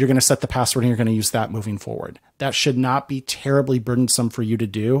 and you're going to set the password and you're going to use that moving forward. That should not be terribly burdensome for you to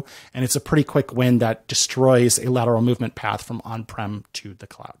do. And it's a pretty quick win that destroys a lateral movement path from on-prem to the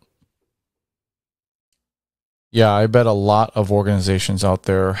cloud. Yeah, I bet a lot of organizations out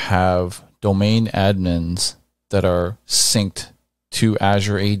there have domain admins that are synced to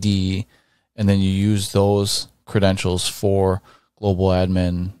Azure AD, and then you use those credentials for global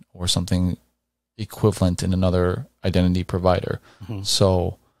admin or something equivalent in another identity provider. Mm-hmm.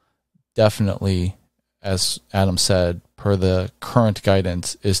 So definitely, as Adam said, per the current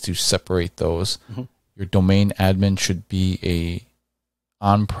guidance, is to separate those. Mm-hmm. Your domain admin should be a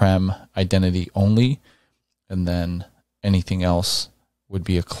on-prem identity only, and then anything else would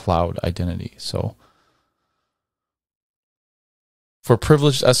be a cloud identity. So for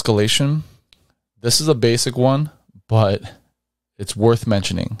privileged escalation, this is a basic one, but it's worth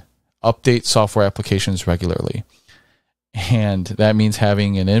mentioning. Update software applications regularly. And that means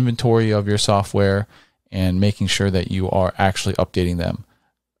having an inventory of your software and making sure that you are actually updating them.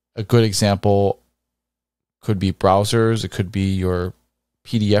 A good example could be browsers. It could be your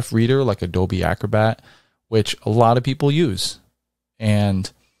PDF reader like Adobe Acrobat, which a lot of people use.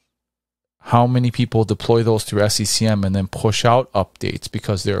 And how many people deploy those through SCCM and then push out updates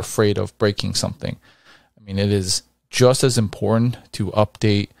because they're afraid of breaking something? I mean, it is just as important to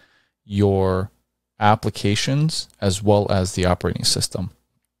update your applications as well as the operating system.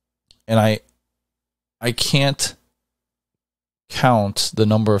 And I can't count the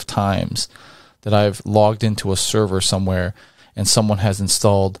number of times that I've logged into a server somewhere and someone has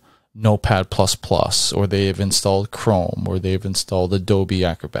installed Notepad++, or they've installed Chrome, or they've installed Adobe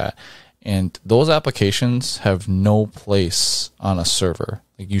Acrobat. And those applications have no place on a server.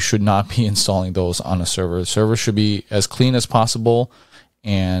 Like, you should not be installing those on a server. The server should be as clean as possible.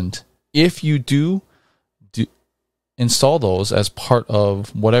 And if you do install those as part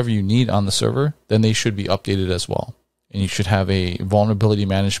of whatever you need on the server, then they should be updated as well. And you should have a vulnerability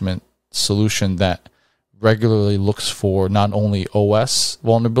management solution that regularly looks for not only OS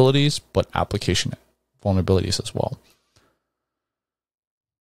vulnerabilities, but application vulnerabilities as well.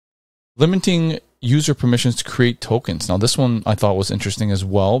 Limiting user permissions to create tokens. Now, this one I thought was interesting as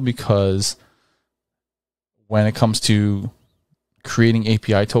well, because when it comes to creating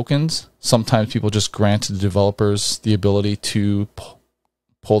API tokens, sometimes people just grant the developers the ability to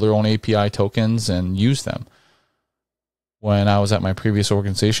pull their own API tokens and use them. When I was at my previous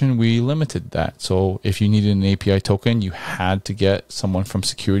organization, we limited that. So if you needed an API token, you had to get someone from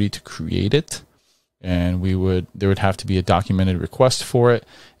security to create it. And there would have to be a documented request for it,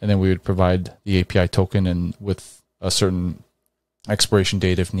 and then we would provide the API token and with a certain expiration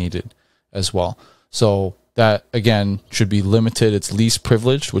date if needed as well. So that, again, should be limited. It's least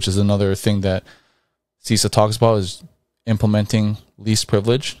privileged, which is another thing that CISA talks about, is implementing least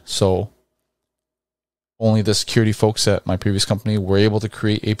privilege. So only the security folks at my previous company were able to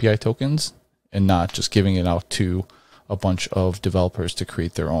create API tokens, and not just giving it out to a bunch of developers to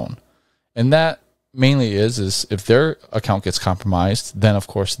create their own. And that mainly is if their account gets compromised, then of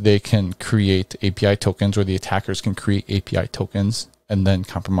course they can create API tokens, or the attackers can create API tokens and then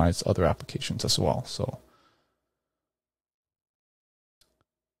compromise other applications as well. So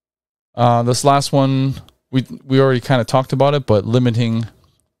This last one, we already kind of talked about it, but limiting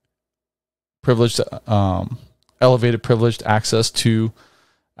privileged, elevated privileged access to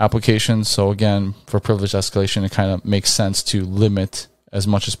applications. So again, for privilege escalation, it kind of makes sense to limit as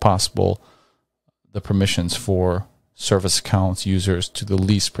much as possible the permissions for service accounts users to the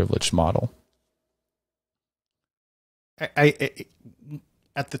least privileged model.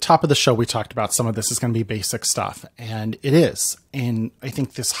 At the top of the show, we talked about some of this is going to be basic stuff, and it is. And I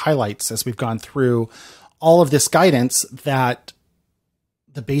think this highlights, as we've gone through all of this guidance, that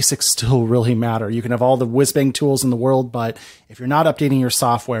the basics still really matter. You can have all the whiz-bang tools in the world, but if you're not updating your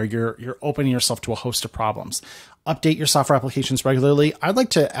software, you're opening yourself to a host of problems. Update your software applications regularly. I'd like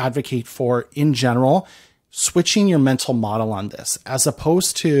to advocate for, in general, switching your mental model on this, as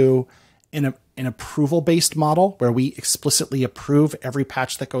opposed to an approval-based model where we explicitly approve every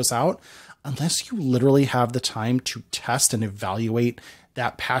patch that goes out. Unless you literally have the time to test and evaluate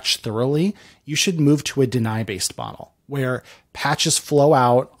that patch thoroughly, you should move to a deny-based model, where patches flow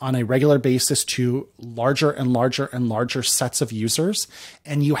out on a regular basis to larger and larger and larger sets of users.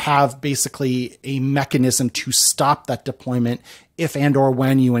 And you have basically a mechanism to stop that deployment if and or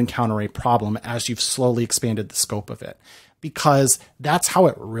when you encounter a problem as you've slowly expanded the scope of it. Because that's how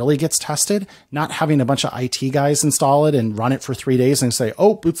it really gets tested, not having a bunch of IT guys install it and run it for 3 days and say,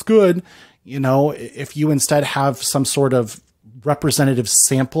 oh, it's good. You know, if you instead have some sort of representative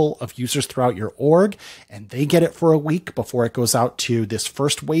sample of users throughout your org, and they get it for a week before it goes out to this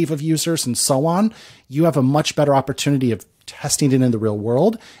first wave of users and so on, you have a much better opportunity of testing it in the real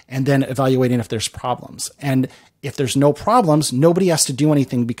world and then evaluating if there's problems. And if there's no problems, nobody has to do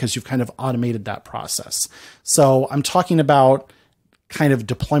anything because you've kind of automated that process. So I'm talking about kind of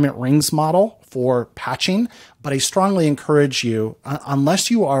deployment rings model for patching, but I strongly encourage you, unless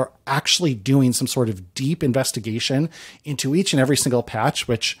you are actually doing some sort of deep investigation into each and every single patch,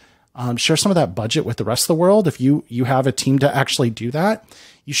 which share some of that budget with the rest of the world. If you have a team to actually do that,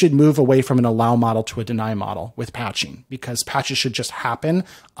 you should move away from an allow model to a deny model with patching, because patches should just happen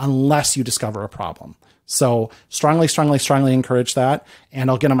unless you discover a problem. So strongly, strongly, strongly encourage that. And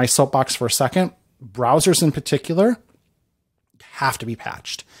I'll get on my soapbox for a second. Browsers in particular have to be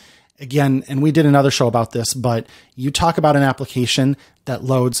patched. Again, and we did another show about this, but you talk about an application that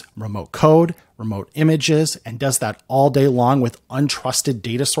loads remote code, remote images, and does that all day long with untrusted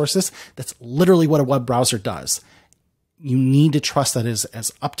data sources. That's literally what a web browser does. You need to trust that is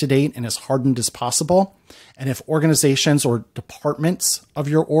as up-to-date and as hardened as possible. And if organizations or departments of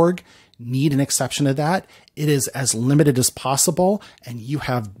your org need an exception to that, it is as limited as possible. And you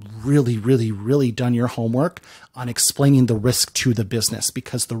have really, really, really done your homework on explaining the risk to the business,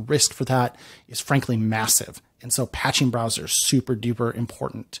 because the risk for that is frankly massive. And so patching browsers, super duper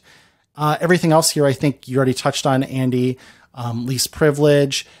important. Everything else here, I think you already touched on, Andy. Least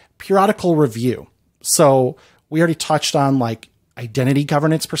privilege, periodical review. So we already touched on like identity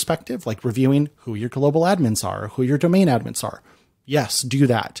governance perspective, like reviewing who your global admins are, who your domain admins are. Yes, do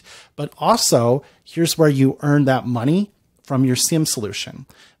that. But also, here's where you earn that money from your SIEM solution,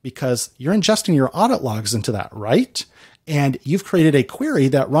 because you're ingesting your audit logs into that, right? And you've created a query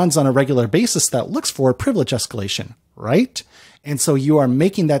that runs on a regular basis that looks for privilege escalation, right? And so you are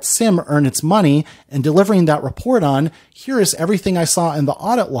making that SIEM earn its money and delivering that report on, here is everything I saw in the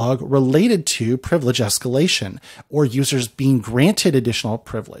audit log related to privilege escalation or users being granted additional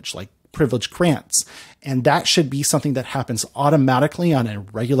privilege, like privilege grants. And that should be something that happens automatically on a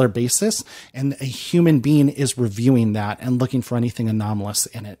regular basis. And a human being is reviewing that and looking for anything anomalous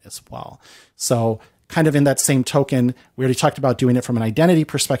in it as well. So kind of in that same token, we already talked about doing it from an identity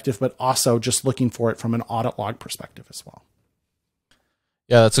perspective, but also just looking for it from an audit log perspective as well.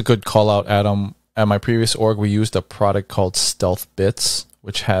 Yeah, that's a good call out, Adam. At my previous org, we used a product called Stealth Bits,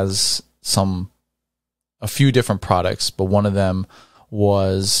 which has a few different products, but one of them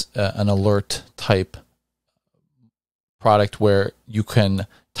was an alert type product where you can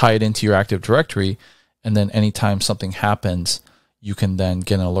tie it into your Active Directory, and then anytime something happens, you can then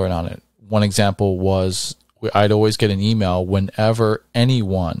get an alert on it. One example was I'd always get an email whenever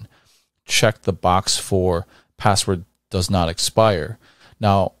anyone checked the box for password does not expire.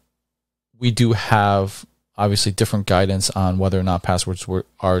 Now, we do have obviously different guidance on whether or not passwords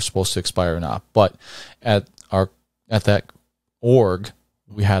are supposed to expire or not, but at that org,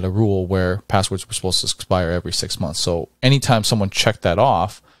 we had a rule where passwords were supposed to expire every 6 months. So anytime someone checked that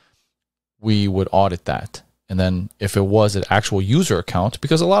off, we would audit that. And then if it was an actual user account,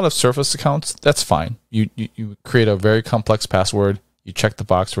 because a lot of Surface accounts, that's fine. You create a very complex password, you check the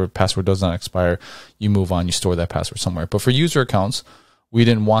box where password does not expire, you move on, you store that password somewhere. But for user accounts, we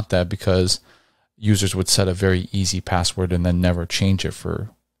didn't want that because users would set a very easy password and then never change it for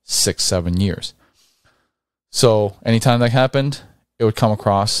 6-7 years. So anytime that happened, it would come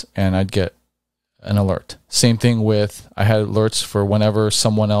across and I'd get an alert. Same thing with, I had alerts for whenever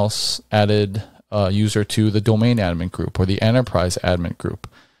someone else added a user to the domain admin group or the enterprise admin group.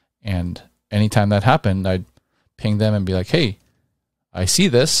 And anytime that happened, I'd ping them and be like, hey, I see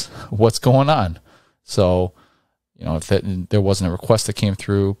this. What's going on? So, if there wasn't a request that came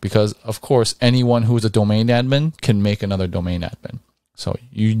through, because of course, anyone who's a domain admin can make another domain admin. So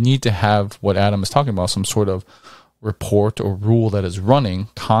you need to have what Adam is talking about, some sort of report or rule that is running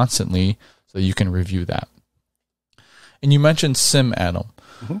constantly so you can review that. And you mentioned SIM, Adam.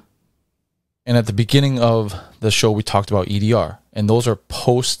 Mm-hmm. And at the beginning of the show, we talked about EDR, and those are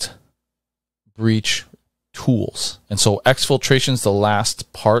post-breach tools. And so exfiltration is the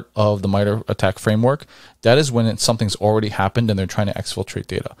last part of the MITRE ATT&CK framework. That is when something's already happened and they're trying to exfiltrate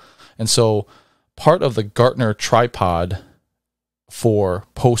data. And so part of the Gartner tripod for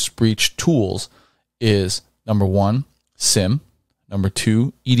post-breach tools is number 1, SIM, number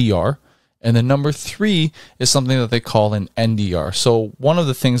 2, EDR, and then number 3 is something that they call an NDR. So one of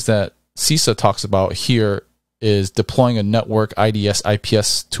the things that CISA talks about here is deploying a network IDS,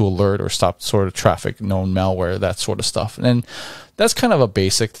 IPS to alert or stop sort of traffic, known malware, that sort of stuff. And that's kind of a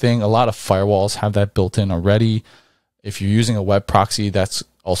basic thing. A lot of firewalls have that built in already. If you're using a web proxy, that's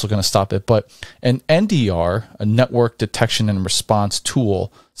also going to stop it. But an NDR, a network detection and response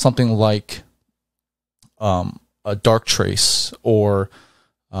tool, something like a Darktrace, or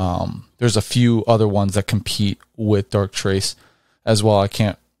there's a few other ones that compete with Darktrace as well. I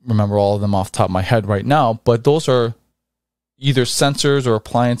can't remember all of them off the top of my head right now, but those are either sensors or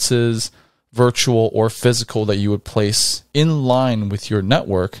appliances, virtual or physical, that you would place in line with your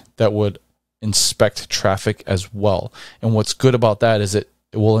network that would inspect traffic as well. And what's good about that is it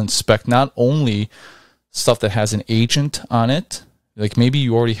will inspect not only stuff that has an agent on it, like maybe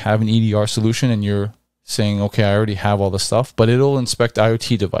you already have an EDR solution and you're saying, okay, I already have all the stuff, but it'll inspect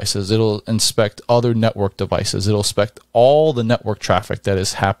IoT devices. It'll inspect other network devices. It'll inspect all the network traffic that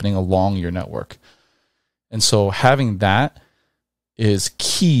is happening along your network. And so having that is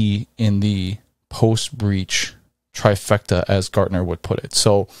key in the post-breach trifecta, as Gartner would put it.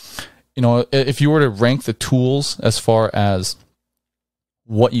 So, if you were to rank the tools as far as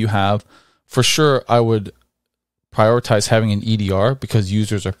what you have, for sure, I would prioritize having an EDR, because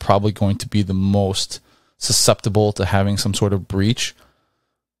users are probably going to be the most susceptible to having some sort of breach.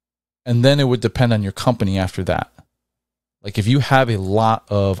 And then it would depend on your company after that. Like if you have a lot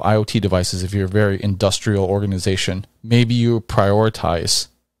of IoT devices, if you're a very industrial organization, maybe you prioritize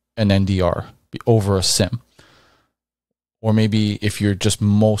an NDR over a SIM. Or maybe if you're just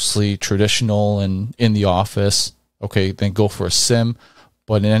mostly traditional and in the office, okay, then go for a SIM.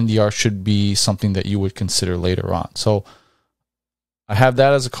 But an NDR should be something that you would consider later on. So I have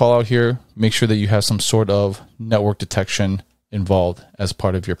that as a call out here. Make sure that you have some sort of network detection involved as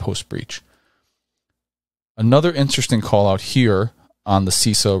part of your post-breach. Another interesting call out here on the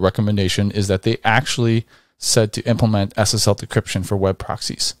CISA recommendation is that they actually said to implement SSL decryption for web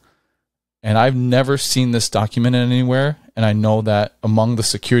proxies. And I've never seen this documented anywhere. And I know that among the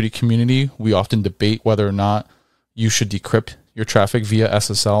security community, we often debate whether or not you should decrypt your traffic via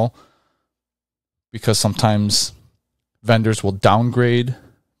SSL, because sometimes vendors will downgrade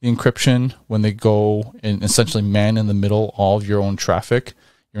the encryption when they go and essentially man in the middle all of your own traffic.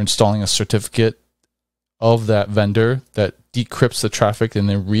 You're installing a certificate of that vendor that decrypts the traffic and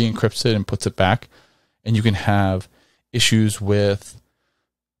then re-encrypts it and puts it back. And you can have issues with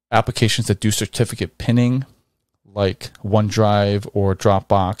applications that do certificate pinning, like OneDrive or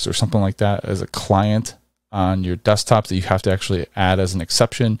Dropbox or something like that, as a client on your desktops that you have to actually add as an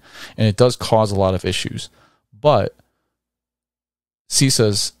exception. And it does cause a lot of issues. But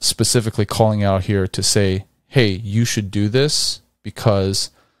CISA's specifically calling out here to say, hey, you should do this,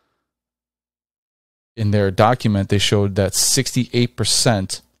 because in their document, they showed that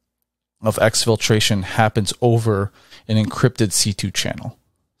 68% of exfiltration happens over an encrypted C2 channel.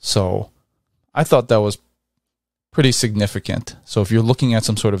 So I thought that was pretty significant. So if you're looking at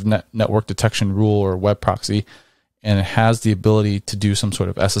some sort of network detection rule or web proxy, and it has the ability to do some sort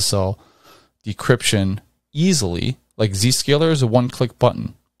of SSL decryption easily, like Zscaler is a one-click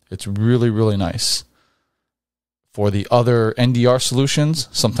button. It's really, really nice. For the other NDR solutions,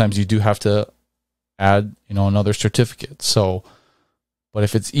 sometimes you do have to add, another certificate. So, but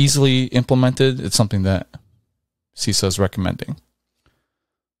if it's easily implemented, it's something that CISA is recommending.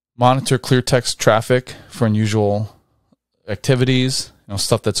 Monitor clear text traffic for unusual activities,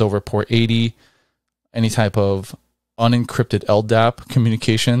 stuff that's over port 80, any type of unencrypted LDAP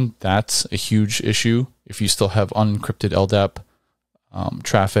communication. That's a huge issue. If you still have unencrypted LDAP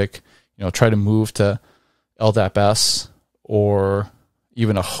traffic, try to move to LDAP-S or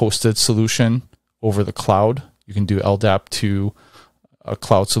even a hosted solution over the cloud. You can do LDAP to a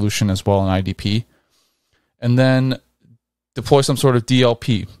cloud solution as well, an IDP. And then deploy some sort of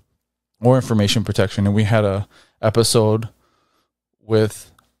DLP or information protection. And we had a episode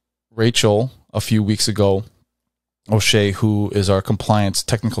with Rachel a few weeks ago, O'Shea, who is our compliance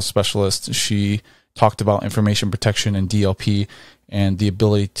technical specialist. She talked about information protection and DLP and the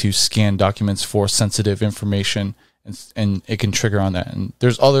ability to scan documents for sensitive information, and it can trigger on that. And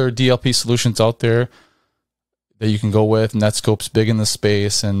there's other DLP solutions out there that you can go with. Netscope's big in the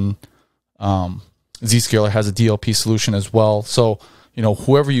space, and Zscaler has a DLP solution as well. So,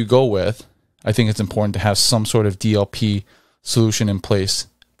 whoever you go with, I think it's important to have some sort of DLP solution in place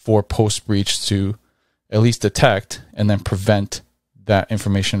for post-breach to at least detect and then prevent that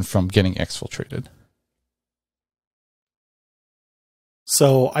information from getting exfiltrated.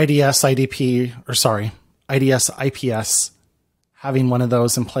 So IDS, IPS, having one of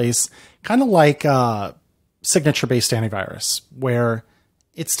those in place, kind of like signature-based antivirus, where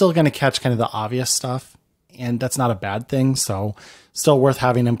it's still going to catch kind of the obvious stuff, and that's not a bad thing. So still worth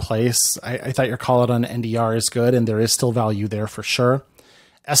having in place. I thought your call out on NDR is good, and there is still value there for sure.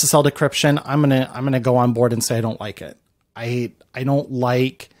 SSL decryption, I'm gonna go on board and say I don't like it. I don't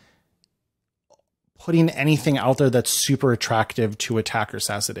like putting anything out there that's super attractive to attackers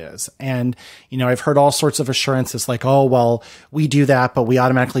as it is. And, I've heard all sorts of assurances like, oh, well, we do that, but we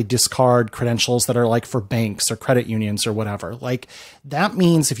automatically discard credentials that are like for banks or credit unions or whatever. Like, that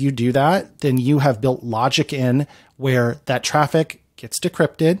means if you do that, then you have built logic in where that traffic gets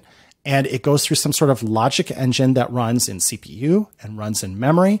decrypted and it goes through some sort of logic engine that runs in CPU and runs in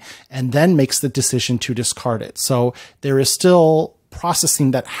memory and then makes the decision to discard it. So there is still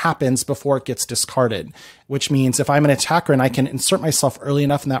processing that happens before it gets discarded, which means if I'm an attacker and I can insert myself early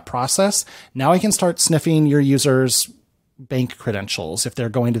enough in that process, now I can start sniffing your users' bank credentials if they're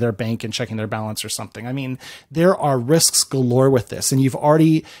going to their bank and checking their balance or something. I mean, there are risks galore with this, and you've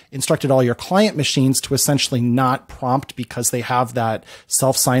already instructed all your client machines to essentially not prompt because they have that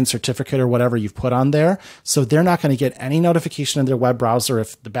self-signed certificate or whatever you've put on there. So they're not going to get any notification in their web browser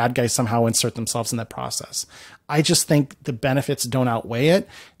if the bad guys somehow insert themselves in that process. I just think the benefits don't outweigh it.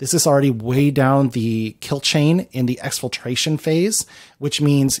 This is already way down the kill chain in the exfiltration phase, which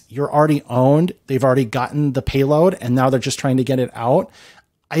means you're already owned. They've already gotten the payload and now they're just trying to get it out.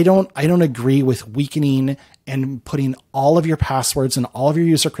 I don't agree with weakening and putting all of your passwords and all of your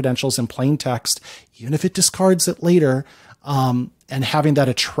user credentials in plain text, even if it discards it later, and having that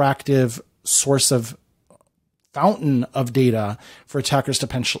attractive source of fountain of data for attackers to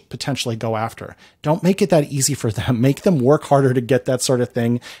potentially go after. Don't make it that easy for them. Make them work harder to get that sort of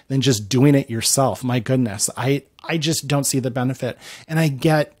thing than just doing it yourself. My goodness, I just don't see the benefit. And I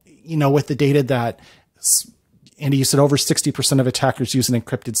get, with the data that, Andy, you said over 60% of attackers use an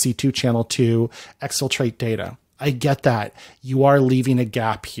encrypted C2 channel to exfiltrate data. I get that. You are leaving a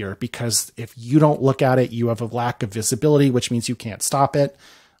gap here because if you don't look at it, you have a lack of visibility, which means you can't stop it.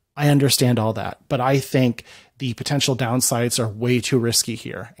 I understand all that, but I think the potential downsides are way too risky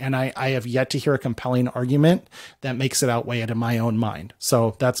here. And I have yet to hear a compelling argument that makes it outweigh it in my own mind.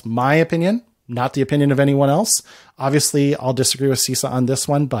 So that's my opinion, not the opinion of anyone else. Obviously, I'll disagree with CISA on this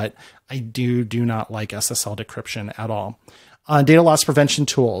one, but I do not like SSL decryption at all. Data loss prevention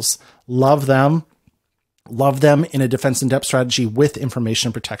tools, love them. Love them in a defense in depth strategy with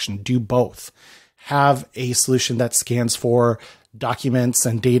information protection. Do both. Have a solution that scans for documents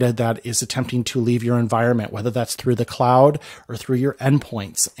and data that is attempting to leave your environment, whether that's through the cloud or through your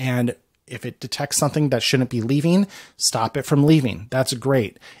endpoints. And if it detects something that shouldn't be leaving, stop it from leaving. That's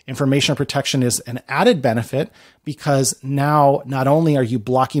great. Information protection is an added benefit because now not only are you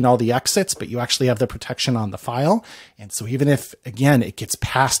blocking all the exits, but you actually have the protection on the file. And so even if, again, it gets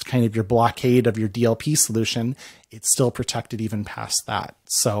past kind of your blockade of your DLP solution, it's still protected even past that.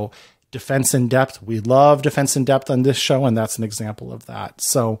 So defense in depth, we love defense in depth on this show, and that's an example of that.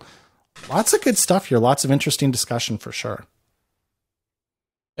 So lots of good stuff here, lots of interesting discussion for sure.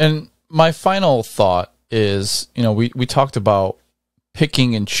 And my final thought is, we talked about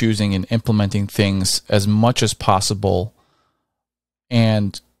picking and choosing and implementing things as much as possible.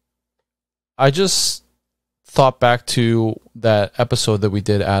 And I just thought back to that episode that we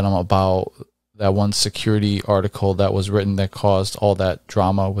did, Adam, about that one security article that was written that caused all that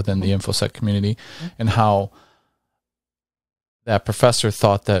drama within the InfoSec community, and how that professor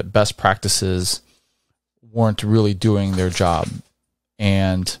thought that best practices weren't really doing their job,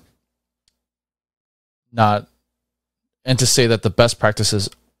 and to say that the best practices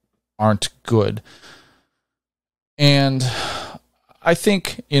aren't good. And I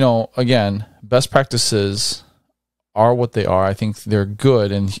think, again, best practices are what they are. I think they're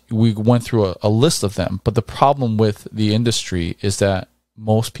good, and we went through a list of them. But the problem with the industry is that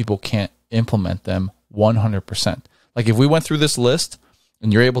most people can't implement them 100%. Like if we went through this list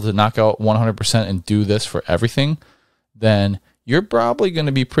and you're able to knock out 100% and do this for everything, then you're probably going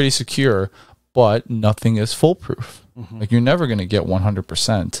to be pretty secure, but nothing is foolproof. Mm-hmm. Like you're never going to get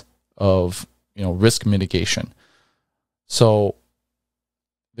 100% of, risk mitigation. So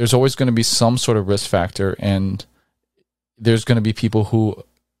there's always going to be some sort of risk factor, and there's going to be people who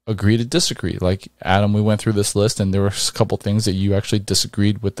agree to disagree. Like Adam, we went through this list, and there were a couple things that you actually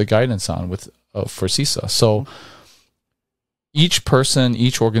disagreed with the guidance on for CISA. So each person,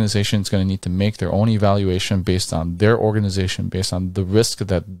 each organization is going to need to make their own evaluation based on their organization, based on the risk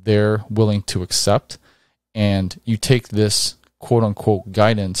that they're willing to accept. And you take this quote unquote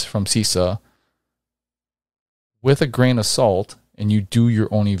guidance from CISA with a grain of salt, and you do your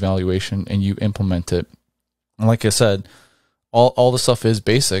own evaluation and you implement it. And like I said, all the stuff is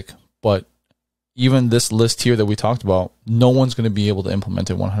basic, but even this list here that we talked about, no one's going to be able to implement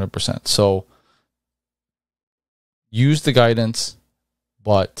it 100%. So use the guidance,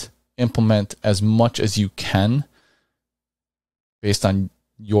 but implement as much as you can based on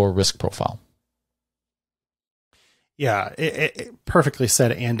your risk profile. Yeah, it perfectly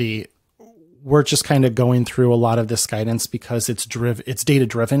said, Andy. We're just kind of going through a lot of this guidance because it's data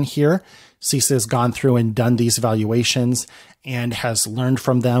driven here. CISA has gone through and done these evaluations and has learned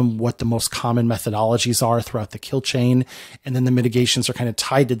from them what the most common methodologies are throughout the kill chain. And then the mitigations are kind of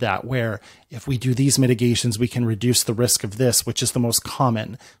tied to that, where if we do these mitigations, we can reduce the risk of this, which is the most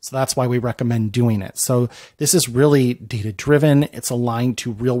common. So that's why we recommend doing it. So this is really data driven. It's aligned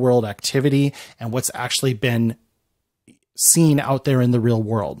to real world activity and what's actually been seen out there in the real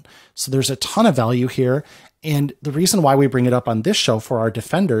world. So there's a ton of value here. And the reason why we bring it up on this show for our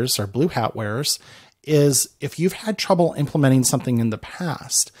defenders, our blue hat wearers, is if you've had trouble implementing something in the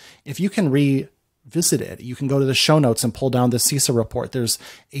past, if you can revisit it, you can go to the show notes and pull down the CISA report. There's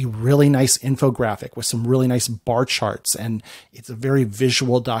a really nice infographic with some really nice bar charts, and it's a very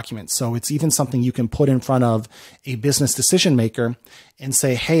visual document. So it's even something you can put in front of a business decision maker and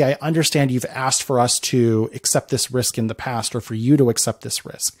say, hey, I understand you've asked for us to accept this risk in the past, or for you to accept this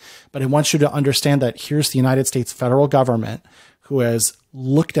risk. But I want you to understand that here's the United States federal government who has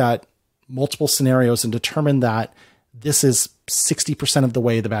looked at multiple scenarios and determined that this is 60% of the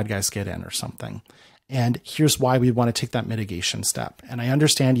way the bad guys get in or something. And here's why we want to take that mitigation step. And I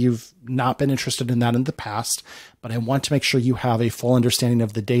understand you've not been interested in that in the past, but I want to make sure you have a full understanding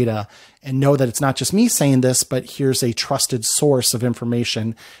of the data and know that it's not just me saying this, but here's a trusted source of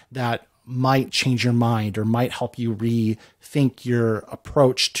information that might change your mind or might help you rethink your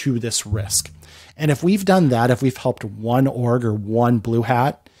approach to this risk. And if we've done that, if we've helped one org or one blue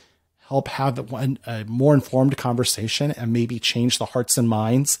hat help have a more informed conversation and maybe change the hearts and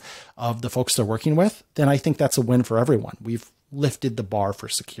minds of the folks they're working with, then I think that's a win for everyone. We've lifted the bar for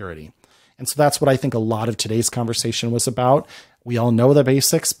security. And so that's what I think a lot of today's conversation was about. We all know the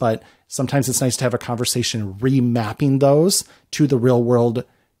basics, but sometimes it's nice to have a conversation remapping those to the real world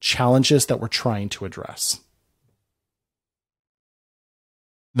challenges that we're trying to address.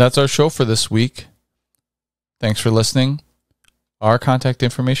 That's our show for this week. Thanks for listening. Our contact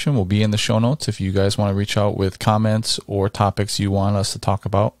information will be in the show notes if you guys want to reach out with comments or topics you want us to talk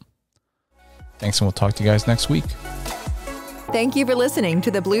about. Thanks, and we'll talk to you guys next week. Thank you for listening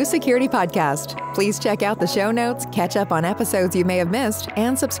to the Blue Security Podcast. Please check out the show notes, catch up on episodes you may have missed,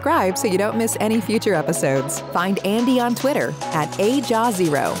 and subscribe so you don't miss any future episodes. Find Andy on Twitter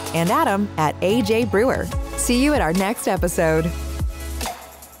 @AJaw0 and Adam @AJ Brewer. See you at our next episode.